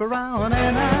look around,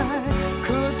 and I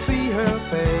could see her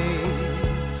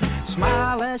face.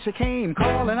 Smile as she came,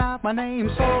 calling out my name,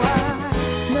 so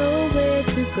I know where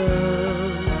to go.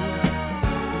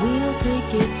 We'll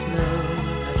take it slow,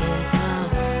 I guess I'll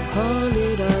call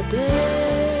it a day.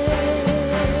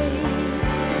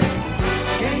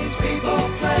 Games people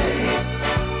play,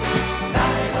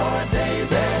 night or day,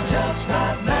 they're just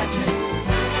not matching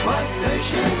what they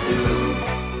should do.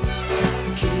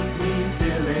 Keep me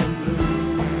feeling blue.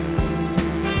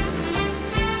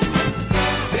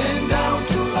 Been down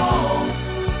too long,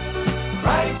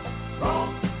 right, wrong,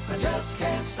 I just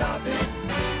can't stop it.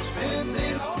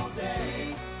 Spending all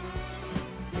day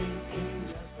thinking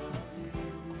just of you.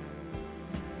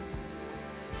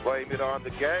 Blame it on the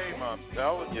game, I'm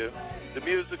telling you. The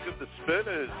music of the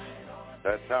Spinners.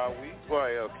 That's how we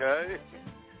play, okay?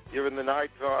 You're in the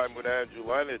Nighttime with Andrew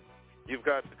Leonard. You've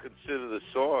got to consider the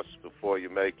source before you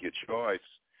make your choice.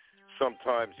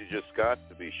 Sometimes you just got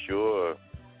to be sure.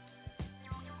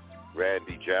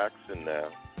 Randy Jackson now.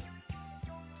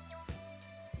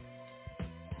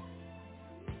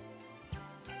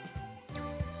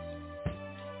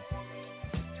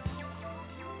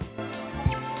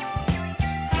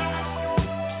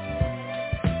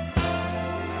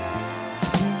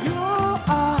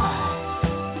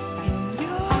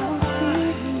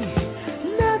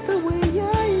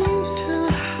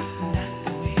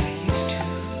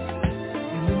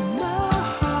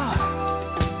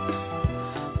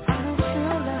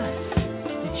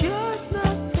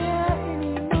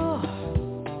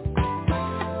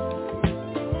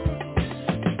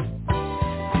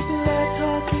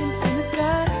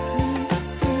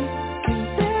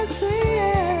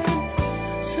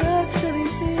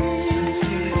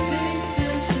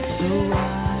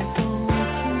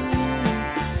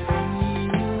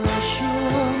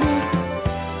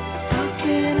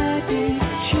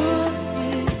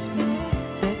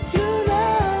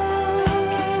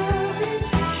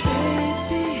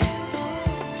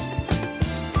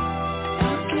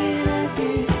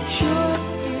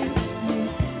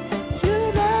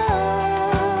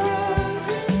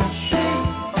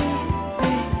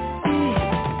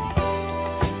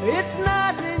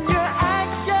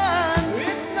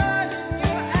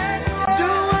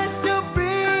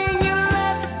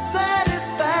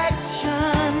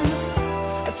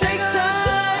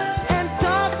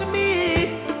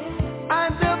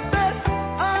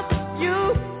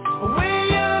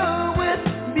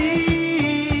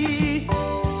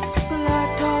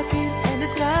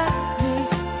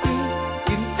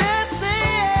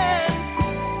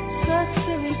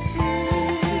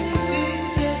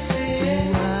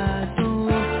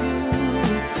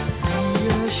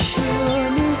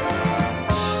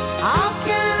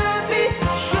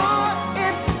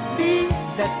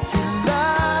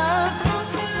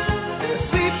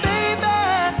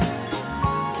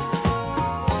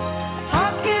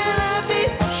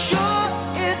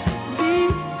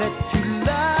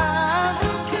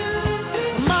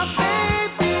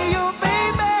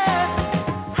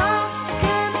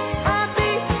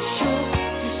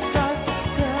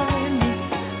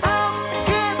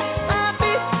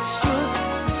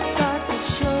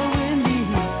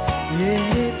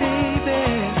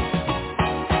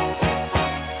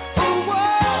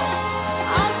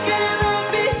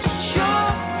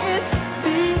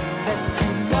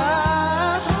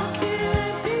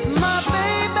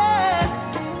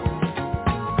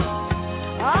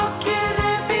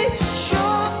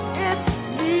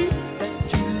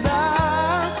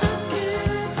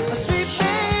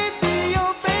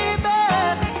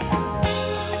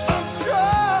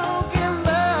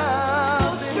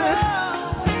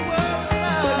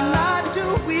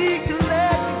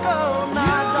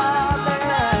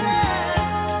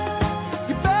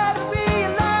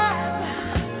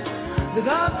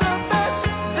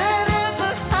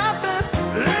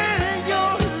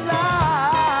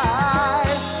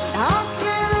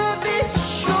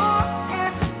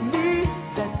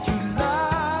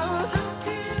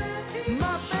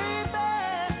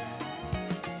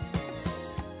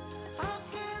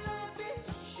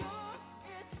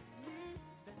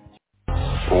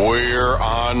 We're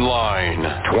online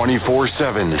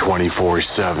 24/7.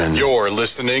 24/7. You're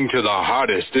listening to the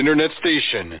hottest internet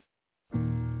station.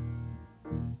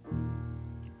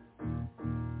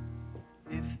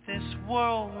 If this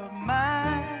world were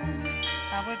mine,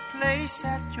 I would place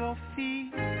at your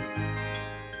feet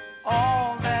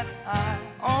all that I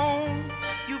own.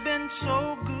 You've been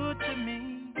so good to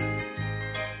me.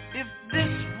 If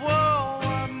this world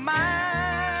were mine,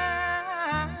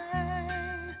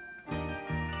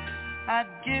 I'd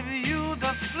give you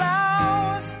the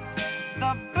flowers,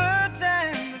 the birds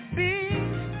and the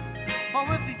bees. For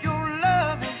with your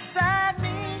love inside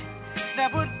me,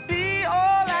 that would be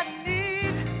all I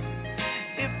need.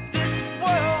 If this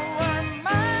world were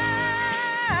mine,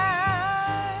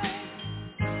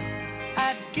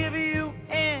 I'd give you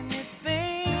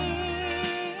anything.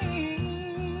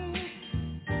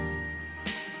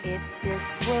 If this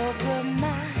world were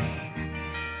mine,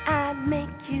 I'd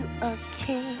make you a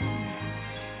king.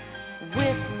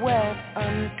 With wealth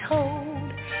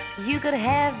untold, you could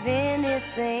have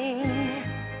anything.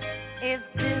 If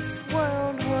this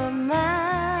world were mine,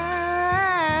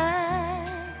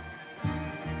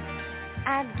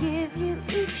 I'd give you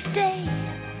each day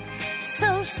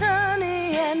so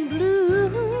sunny and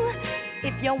blue.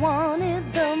 If you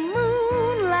wanted the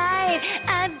moonlight,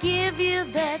 I'd give you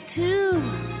that too.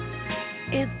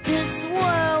 If this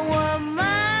world were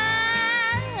mine,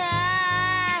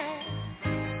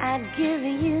 I'd give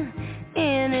you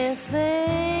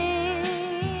anything.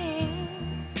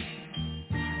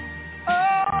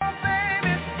 Oh,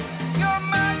 baby, you're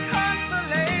my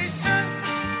consolation,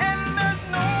 and there's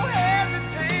no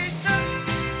hesitation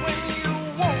when you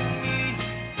want me,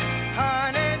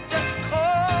 honey, just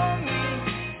call me.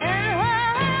 And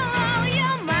oh,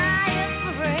 you're my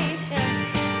inspiration.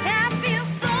 I feel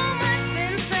so much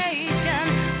sensation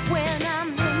when I'm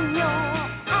in your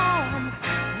arms,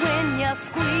 when you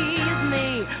squeeze me.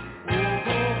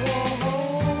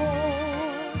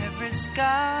 Every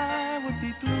sky would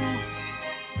be blue,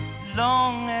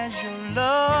 long as you're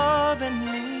loving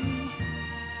me.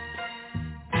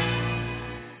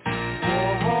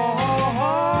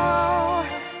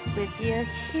 With you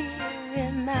here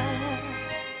in my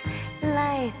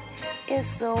life is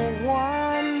so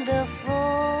wonderful.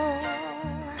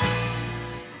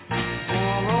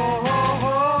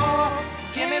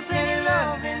 Give me plenty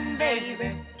loving, baby.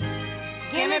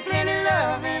 Give me plenty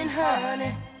loving,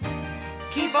 honey.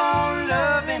 Keep on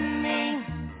loving me.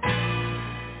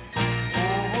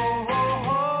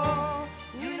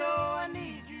 You know I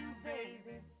need you,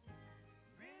 baby.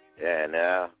 Yeah,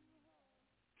 now.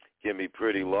 Give me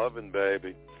pretty lovin',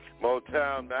 baby.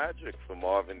 Motown Magic from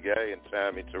Marvin Gaye and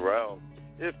Tammy Terrell.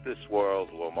 If this world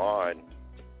were mine.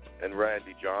 and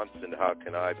Randy Johnson, How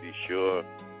Can I Be Sure?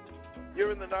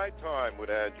 You're in the Nighttime with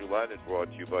Andrew Leonard,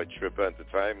 brought to you by Trip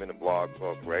Entertainment and Blog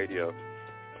Talk Radio.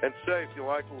 And say, if you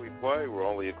like what we play, we're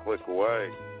only a click away.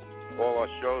 All our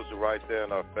shows are right there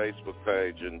on our Facebook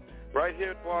page and right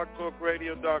here at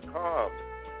blogtalkradio.com.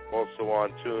 Also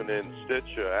on TuneIn,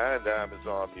 Stitcher, and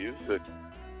Amazon Music.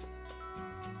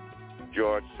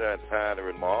 George Santana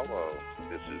and Marlo.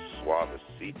 This is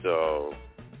Suavecito.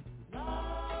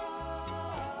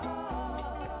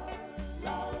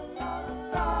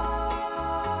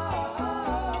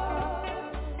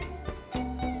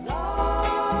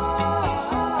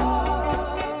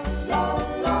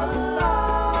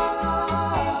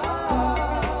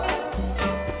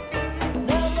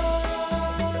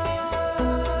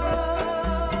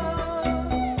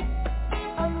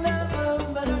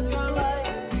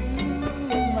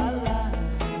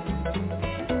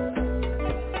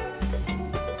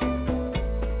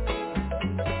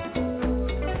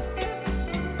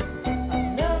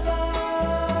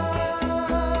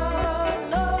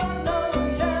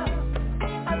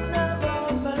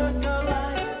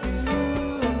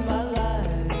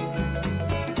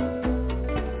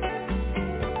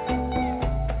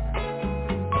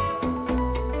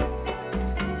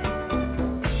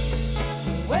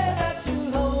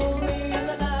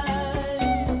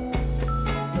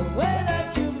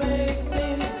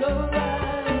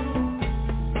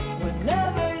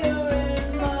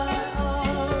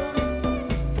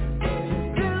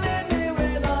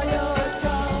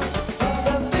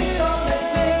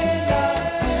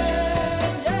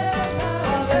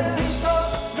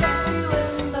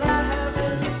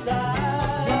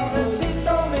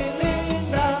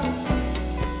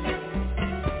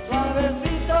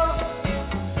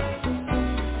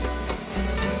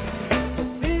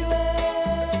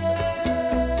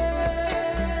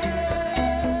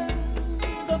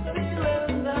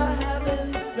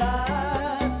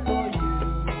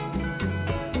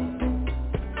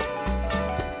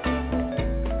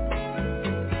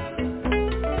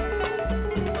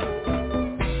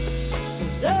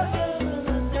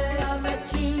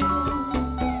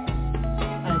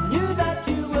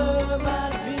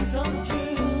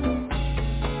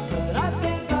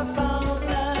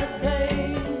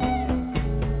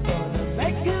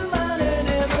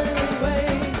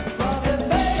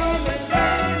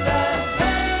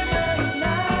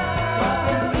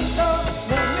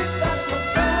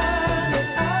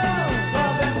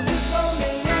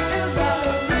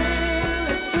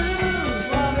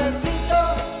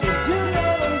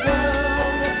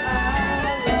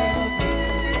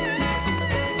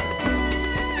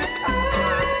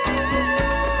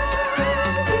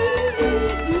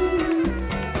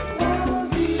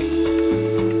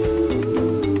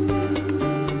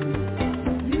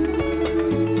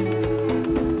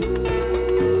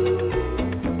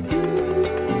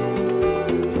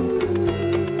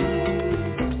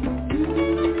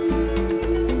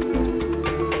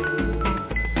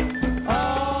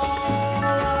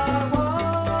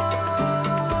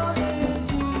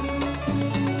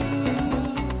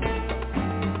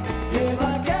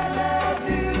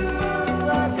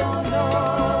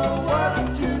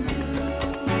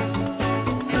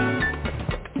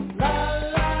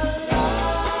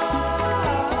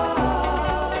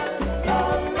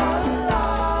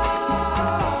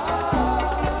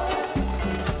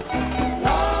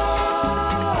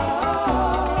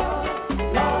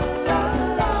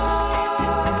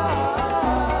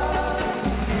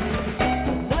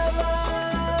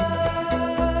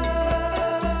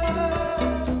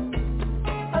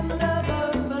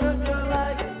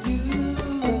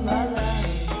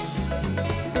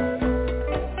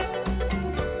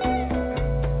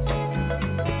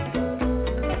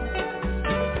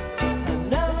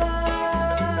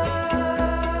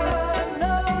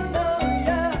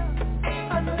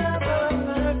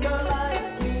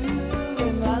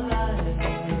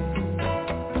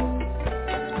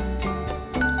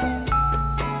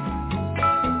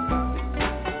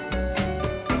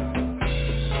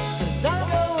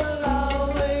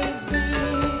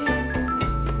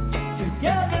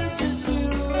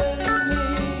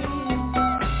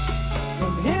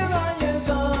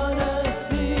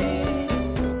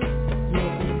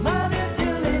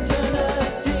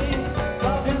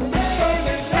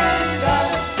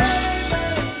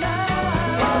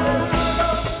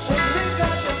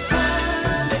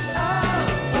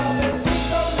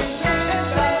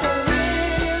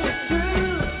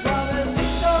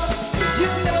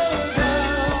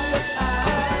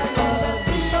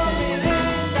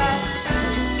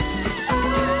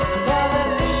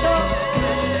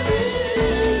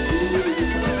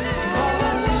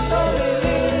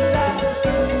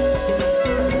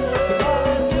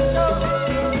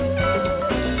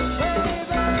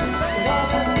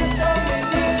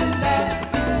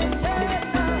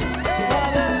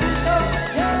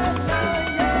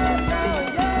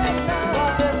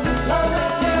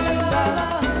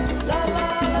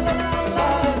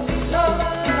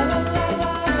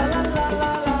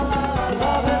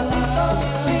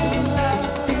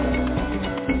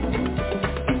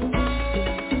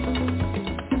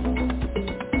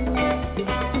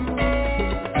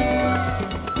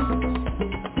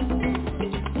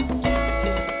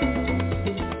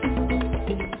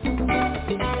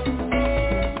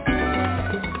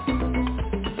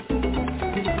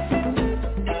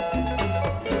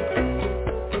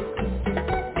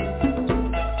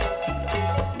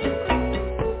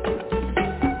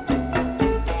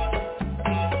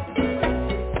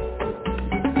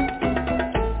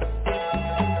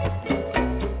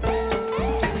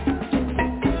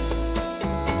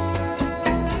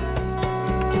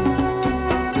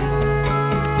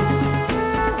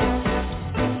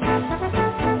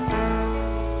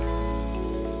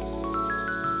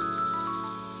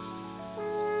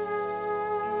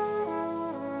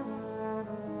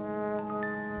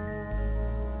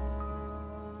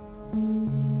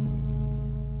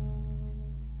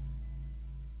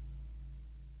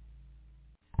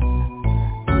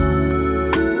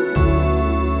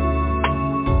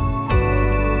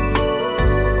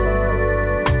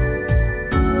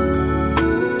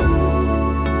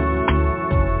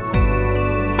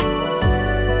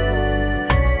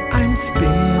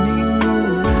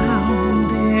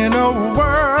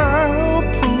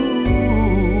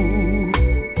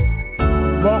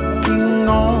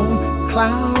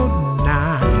 cloud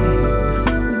nine.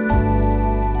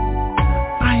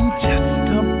 I'm just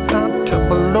about to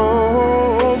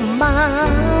blow my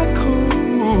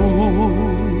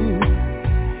cool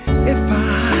if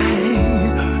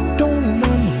I don't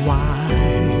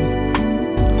unwind.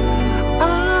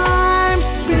 I'm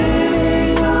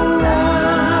spinning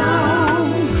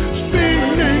around,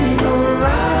 spinning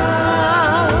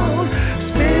around,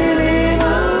 spinning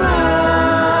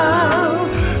around,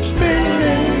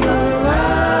 spinning around.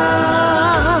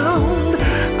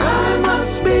 I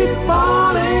must be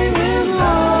falling in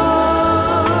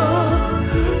love,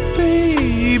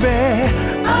 baby.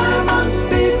 I must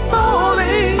be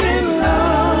falling in love.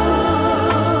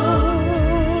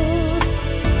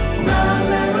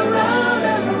 Round and around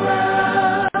and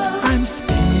around. I'm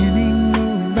spinning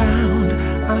around.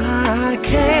 I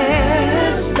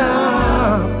can't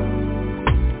stop.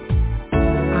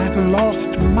 I've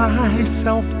lost my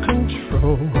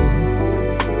self-control.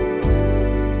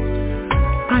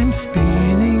 I'm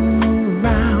spinning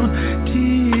around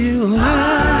till I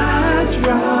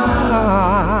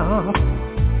drop,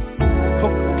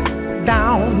 hooked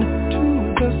down to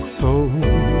the soul.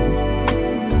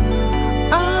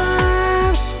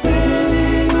 I'm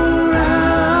spinning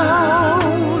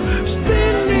around,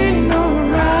 spinning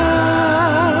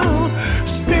around,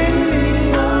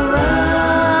 spinning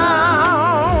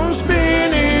around,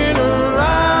 spinning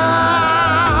around.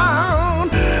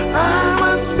 I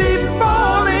must be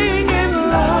falling in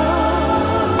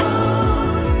love.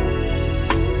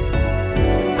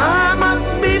 I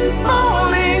must be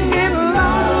falling in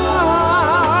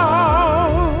love.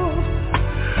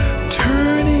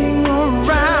 Turning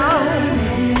around,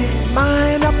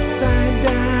 mine upside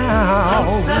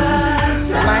down,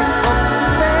 like a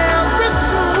Ferris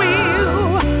wheel,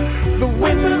 the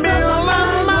windmill of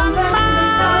my mind.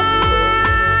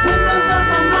 Windmills of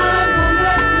my mind won't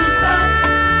let me stop.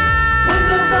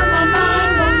 Windmills of my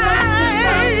mind won't let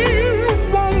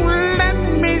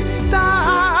me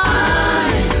stop.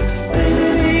 I'm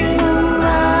spinning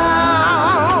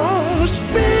around,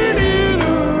 spinning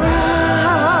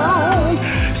around,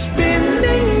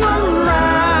 spinning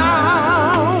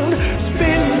around,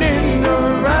 spinning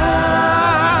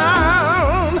around.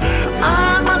 I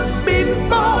must be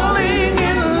falling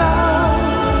in love.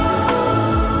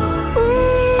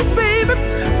 Ooh, baby,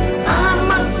 I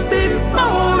must be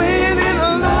falling in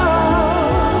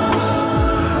love.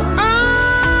 I'm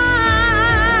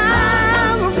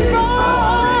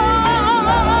falling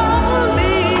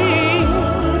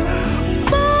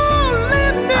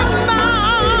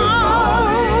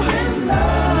in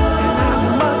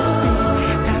love.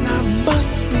 And I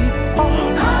must be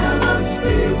falling. I must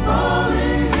be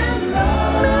falling in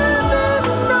love.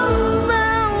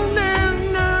 Around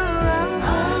and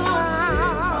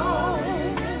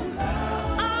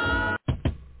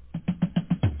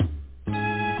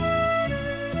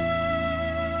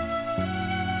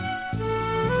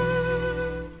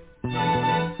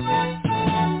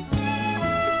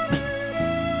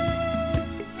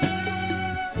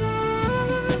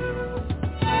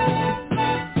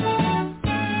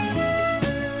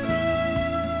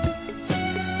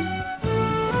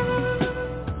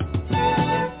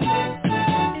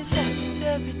It happens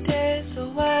every day, so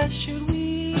why should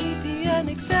we be an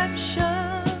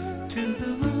exception to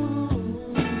the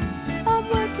rule? I'm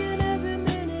working every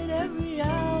minute, every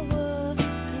hour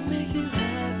to make you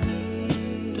happy.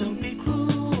 Don't be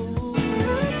cruel.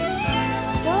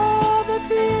 You're the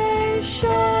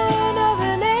creation of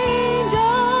an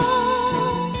angel,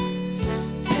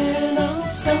 and I'm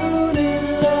so in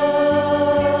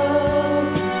love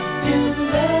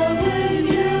with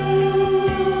you.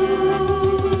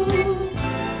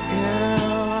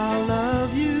 Girl, I'll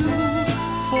love you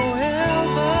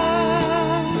forever,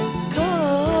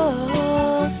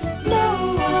 'cause no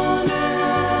one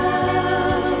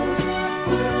else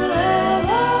will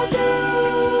ever do.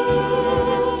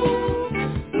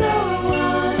 No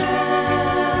one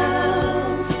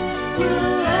else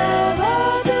will ever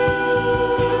do.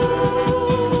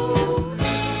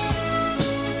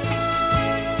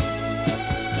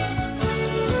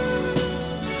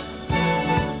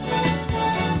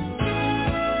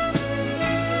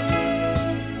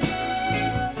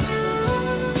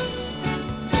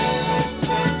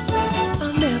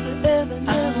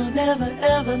 I'll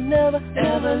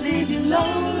never leave you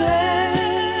lonely,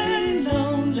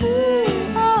 lonely.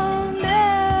 I'll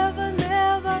never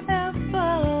ever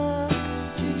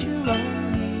treat you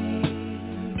wrongly,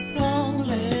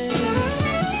 wrongly.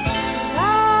 I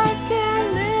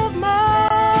can't live my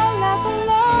life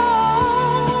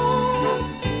alone,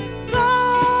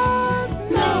 'cause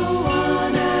no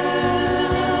one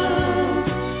else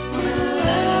will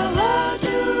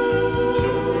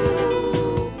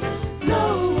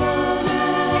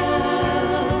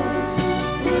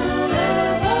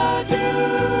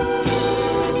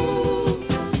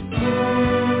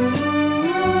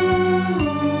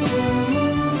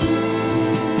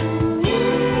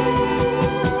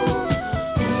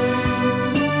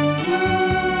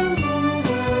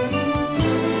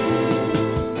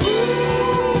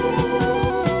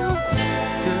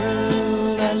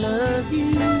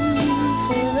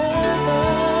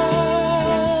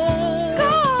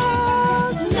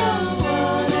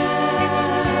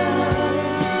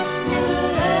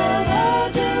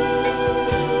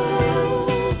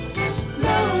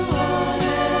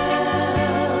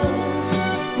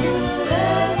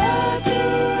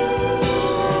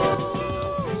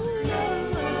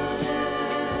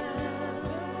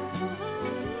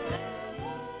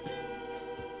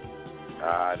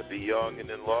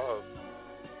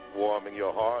warming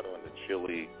your heart on a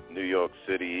chilly New York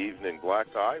City evening. Black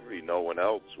Ivory, No One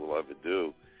Else Will Ever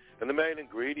Do. And the main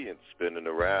ingredients spinning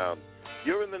around.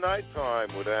 You're in the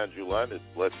Nighttime with Andrew Leonard.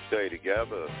 Let's stay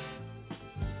together.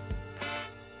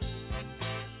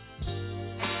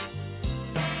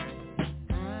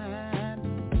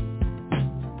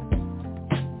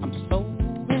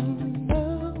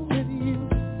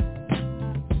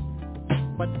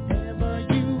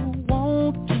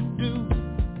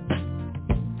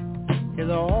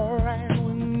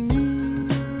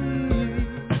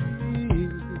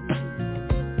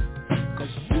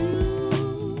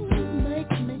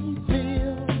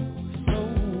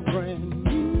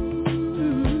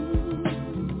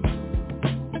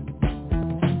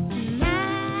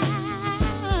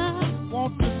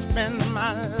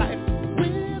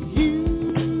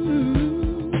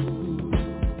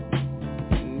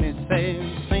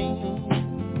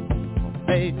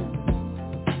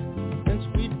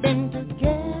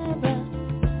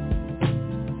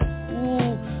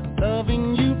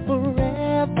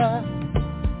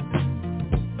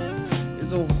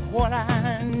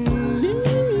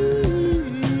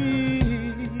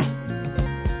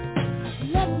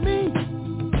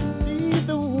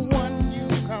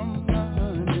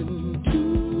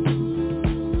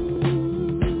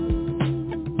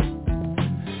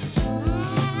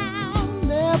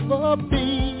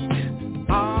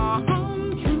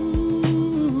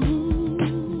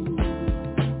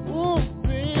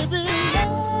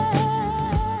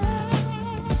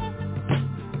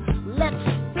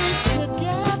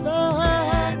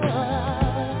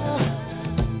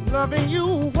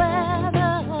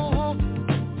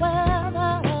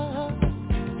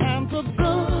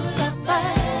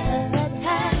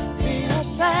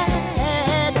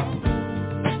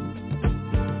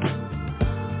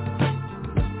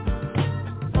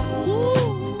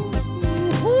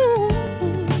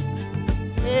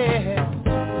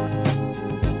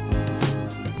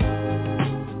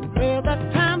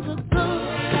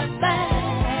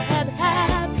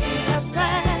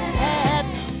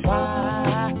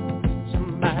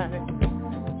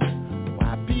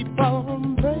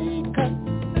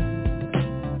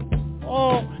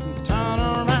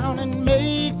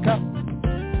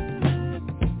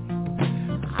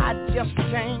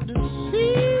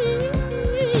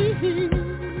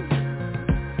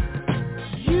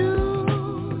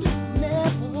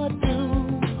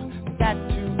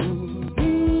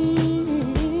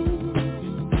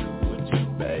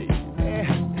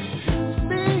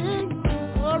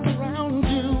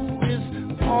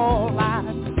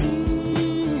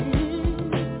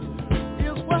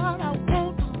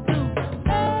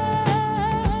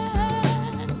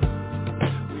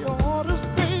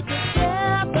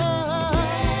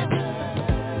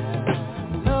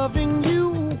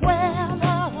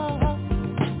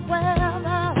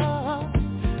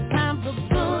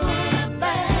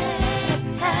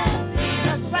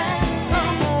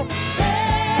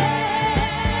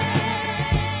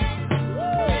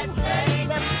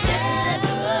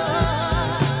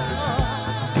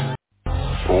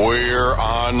 We're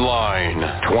online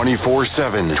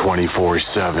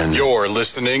 24/7. You're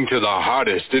listening to the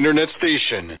hottest internet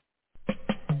station.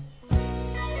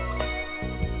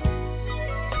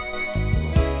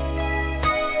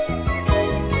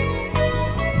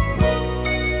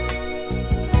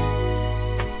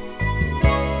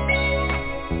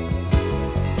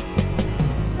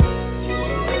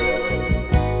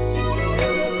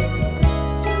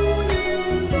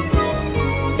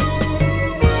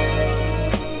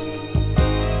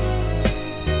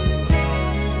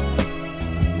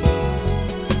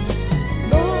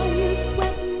 Boy, you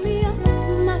swept me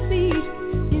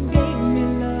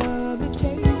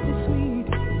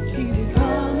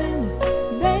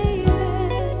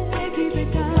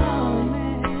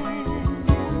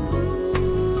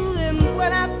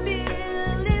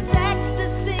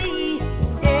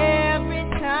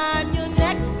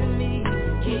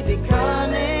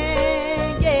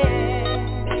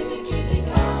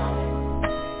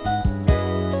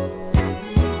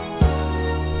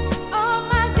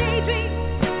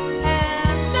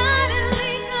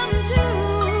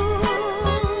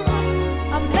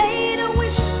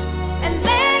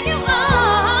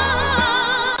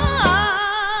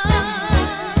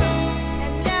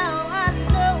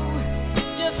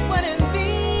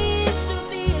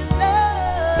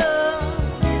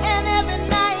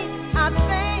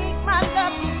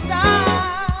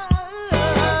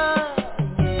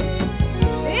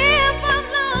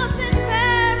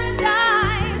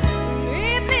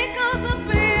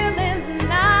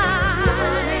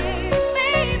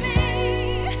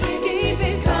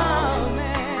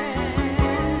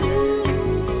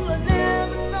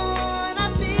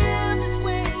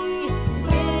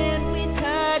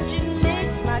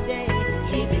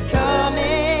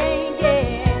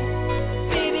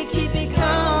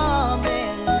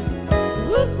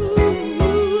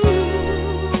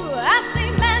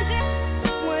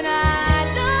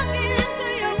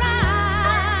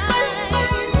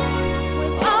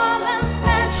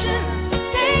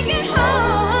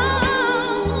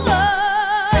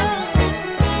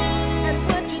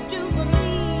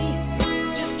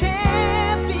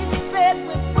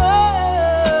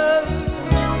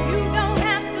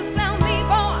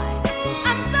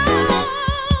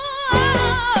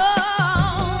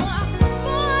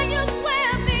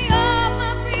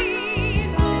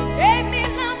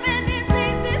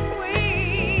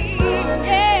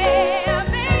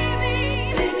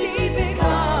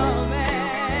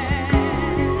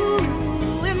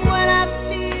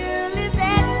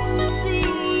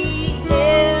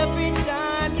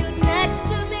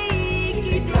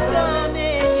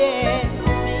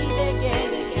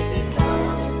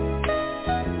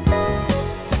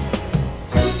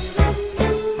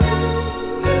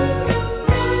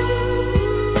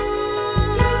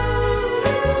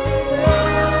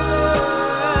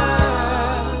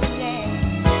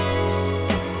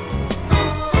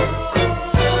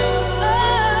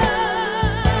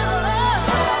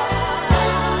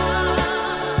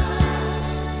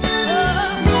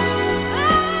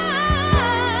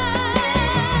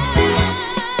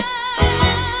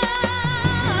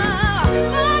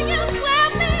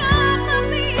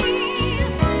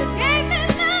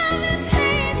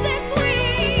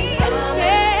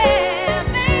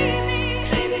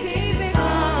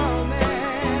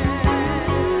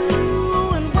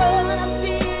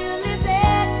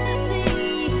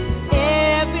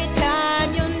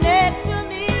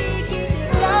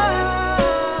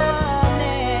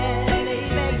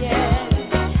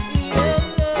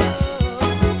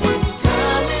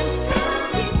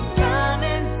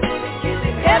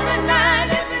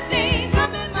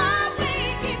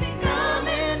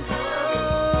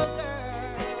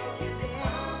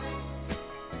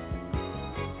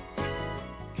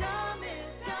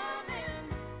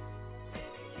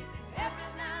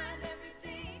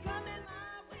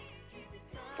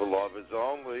for lovers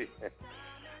only.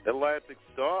 Atlantic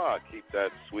Star, keep that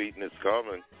sweetness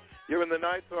coming. You're in the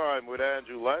nighttime with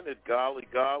Andrew Leonard, golly,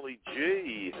 golly,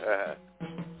 gee.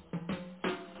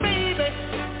 Baby,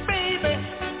 baby,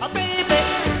 baby,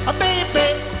 baby,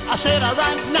 I said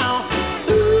right now.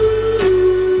 Ooh,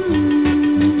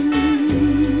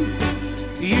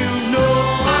 you know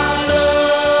I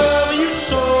love you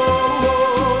so.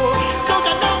 Don't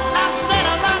you know I said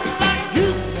right now? You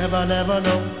never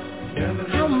know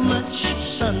how much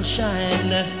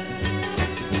sunshine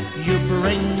you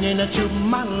bring into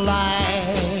my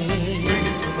life.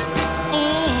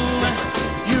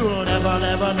 You'll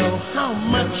never know how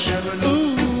much.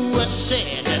 I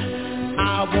said I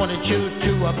wanted you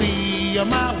to be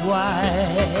my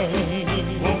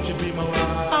wife. Won't you be my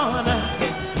wife? Oh, no.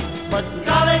 But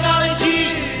golly, golly,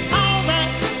 gee, all that,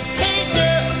 hey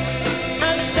girl, I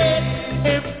said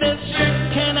if this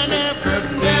can never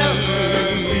be,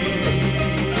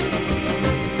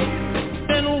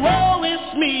 then woe is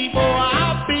me, for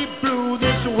I'll be blue.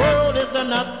 This world is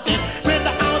nothing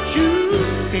without you.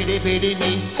 Pity, pity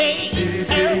me, hey,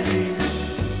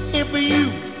 if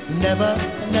you never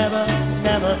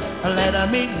let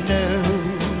me know.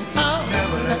 Oh,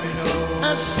 never let me know. I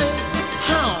said,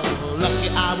 how lucky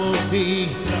I will be.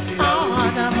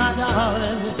 Oh, now, my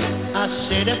darling, I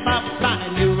said if I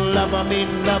find you love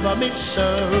me so.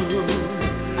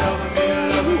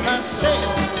 I said,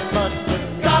 but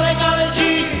golly, golly,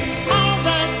 gee, all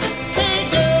right, hey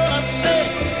girl, I said,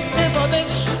 if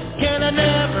this can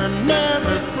never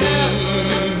be.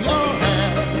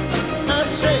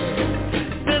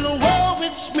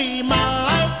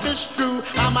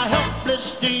 I'm a helpless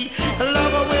D,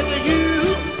 lover with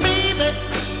you, baby,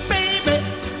 baby,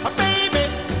 baby,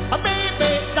 baby,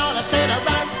 darling, say it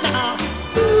right now.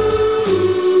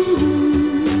 Ooh,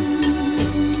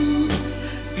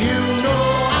 you know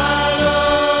I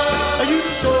love you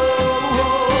so.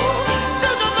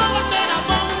 Don't you know I said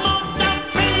I'm almost done,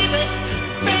 baby,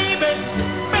 baby,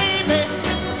 baby,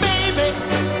 baby.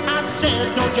 I said,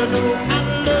 don't you know I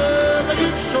love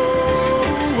you so.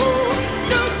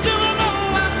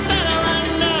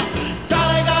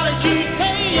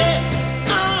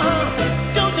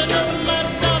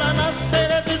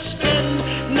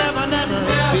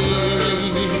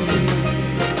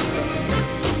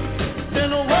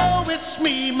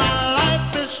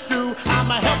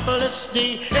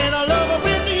 And I love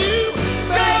with you,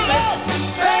 baby,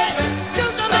 baby,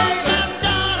 just a love that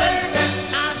darling.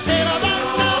 I said I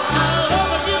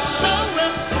love you so,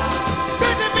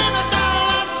 baby, baby,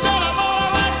 darling. I said I'm all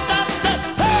right,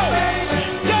 hey,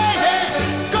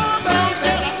 yeah, go on, baby,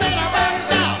 I said I'm right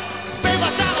now, baby, I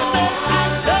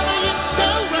said I love you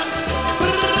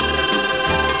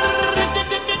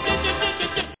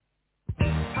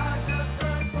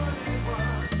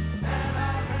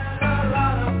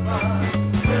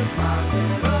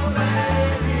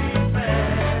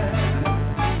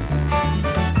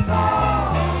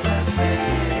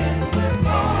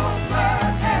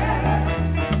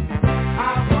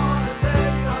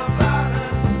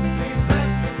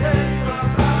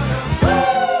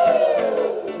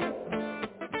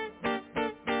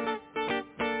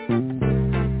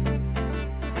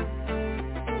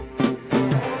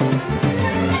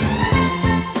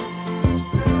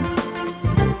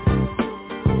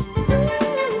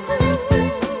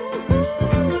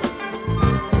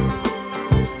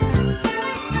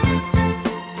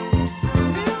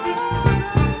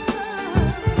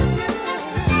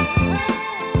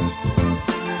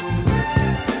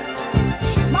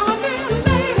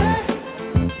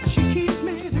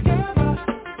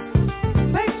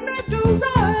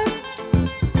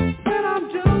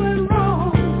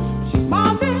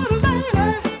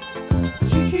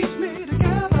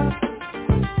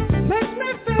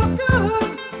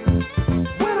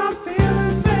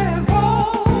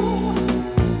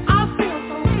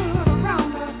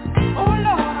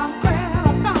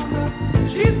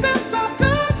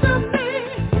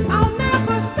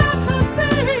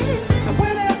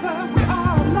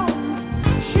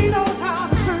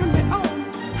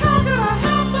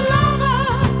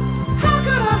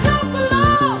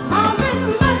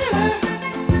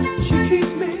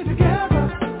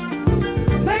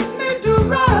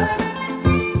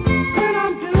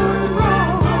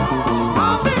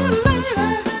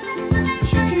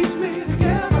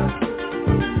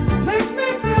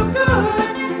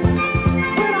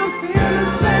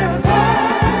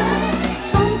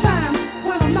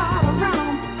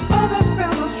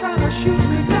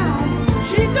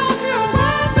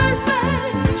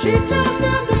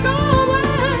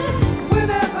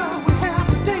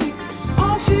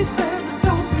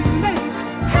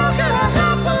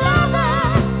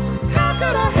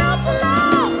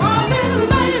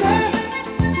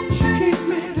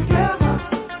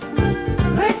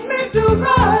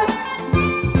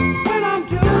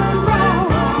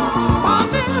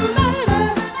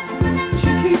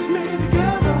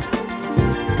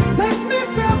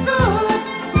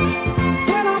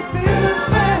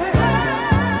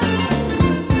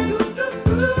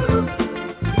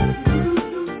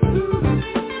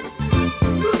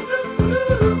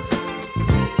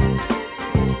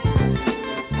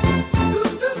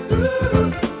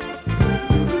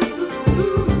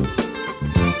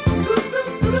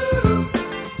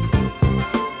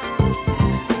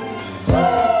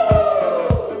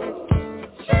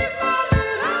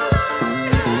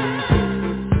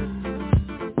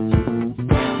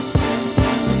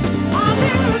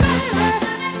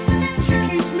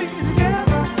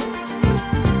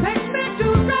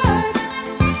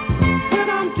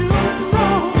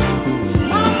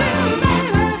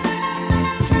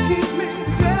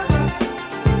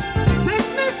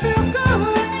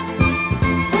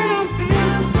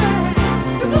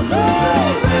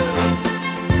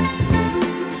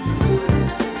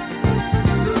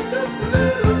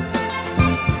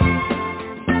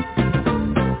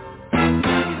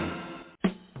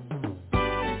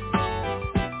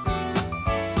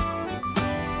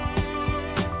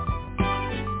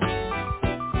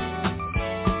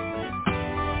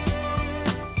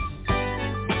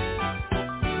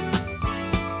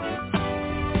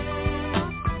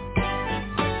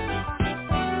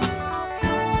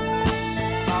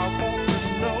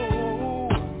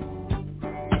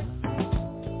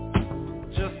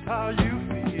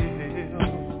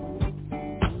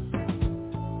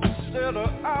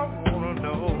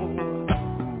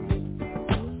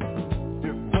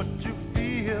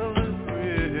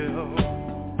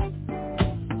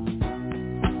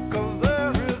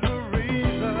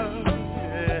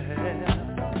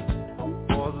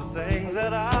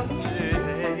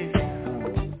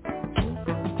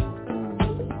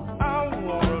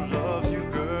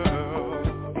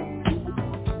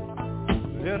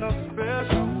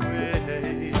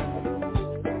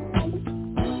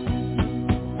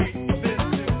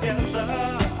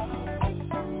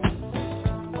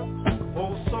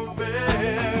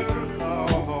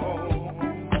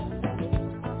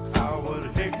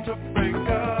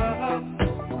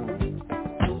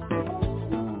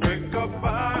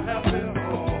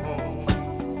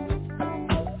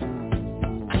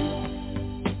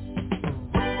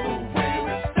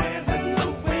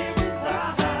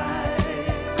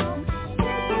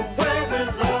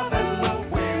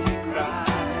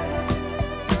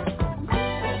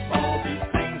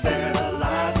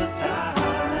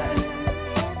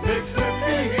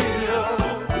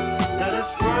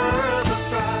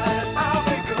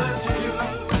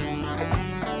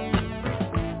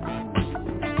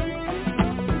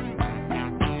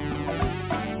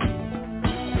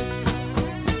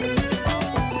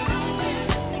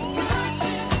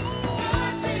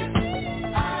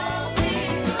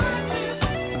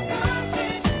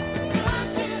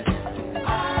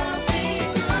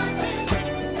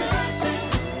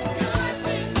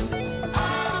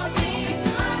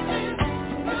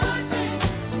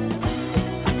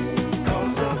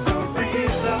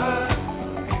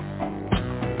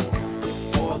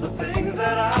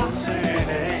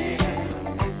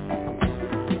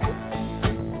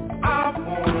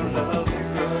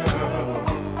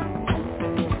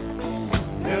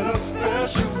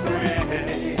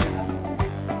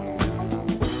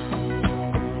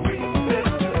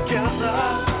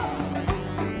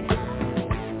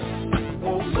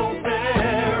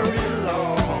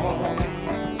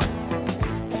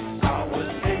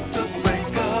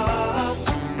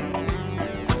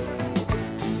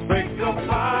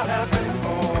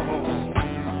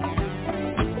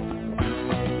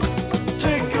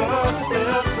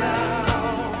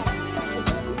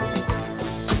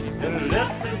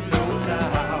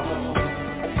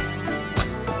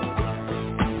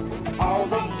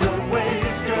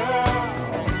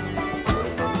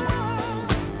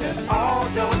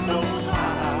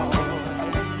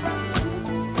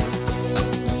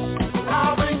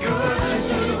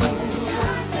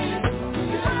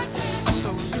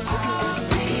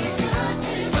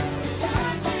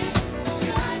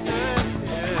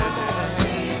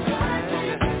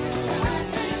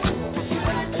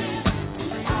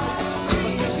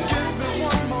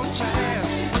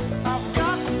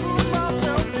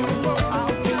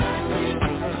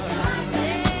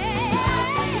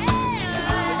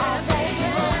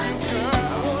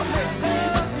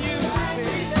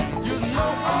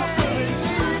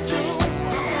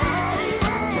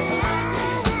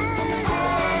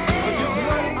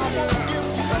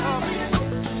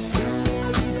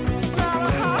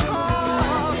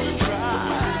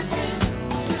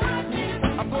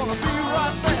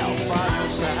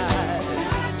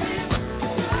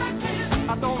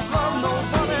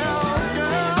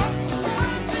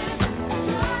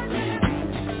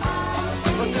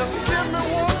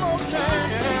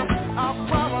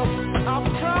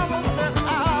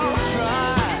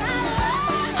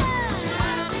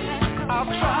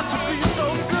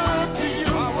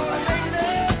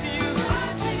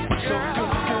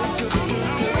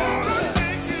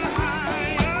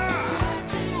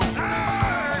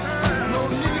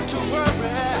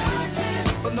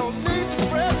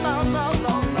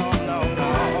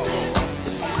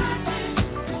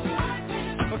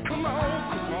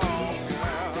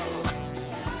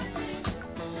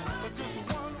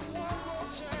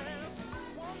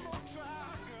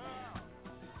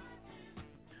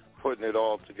putting it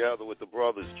all together with the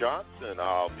Brothers Johnson.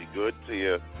 I'll be good to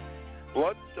you.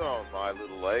 Bloodstone, My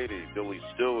Little Lady, Billy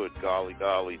Stewart, Golly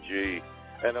Golly G,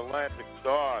 and Atlantic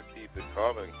Star, Keep It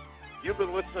Coming. You've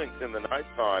been listening to In the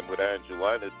Nighttime with Andrew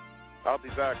Leonard. I'll be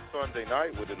back Sunday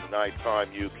night with In the Nighttime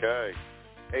UK,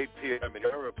 8 p.m. in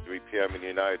Europe, 3 p.m. in the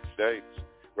United States,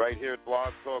 right here at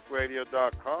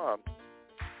blogtalkradio.com.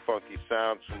 Funky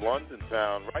sounds from London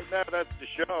town. Right now, that's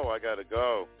the show. I got to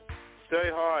go. Stay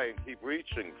high and keep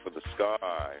reaching for the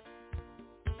sky.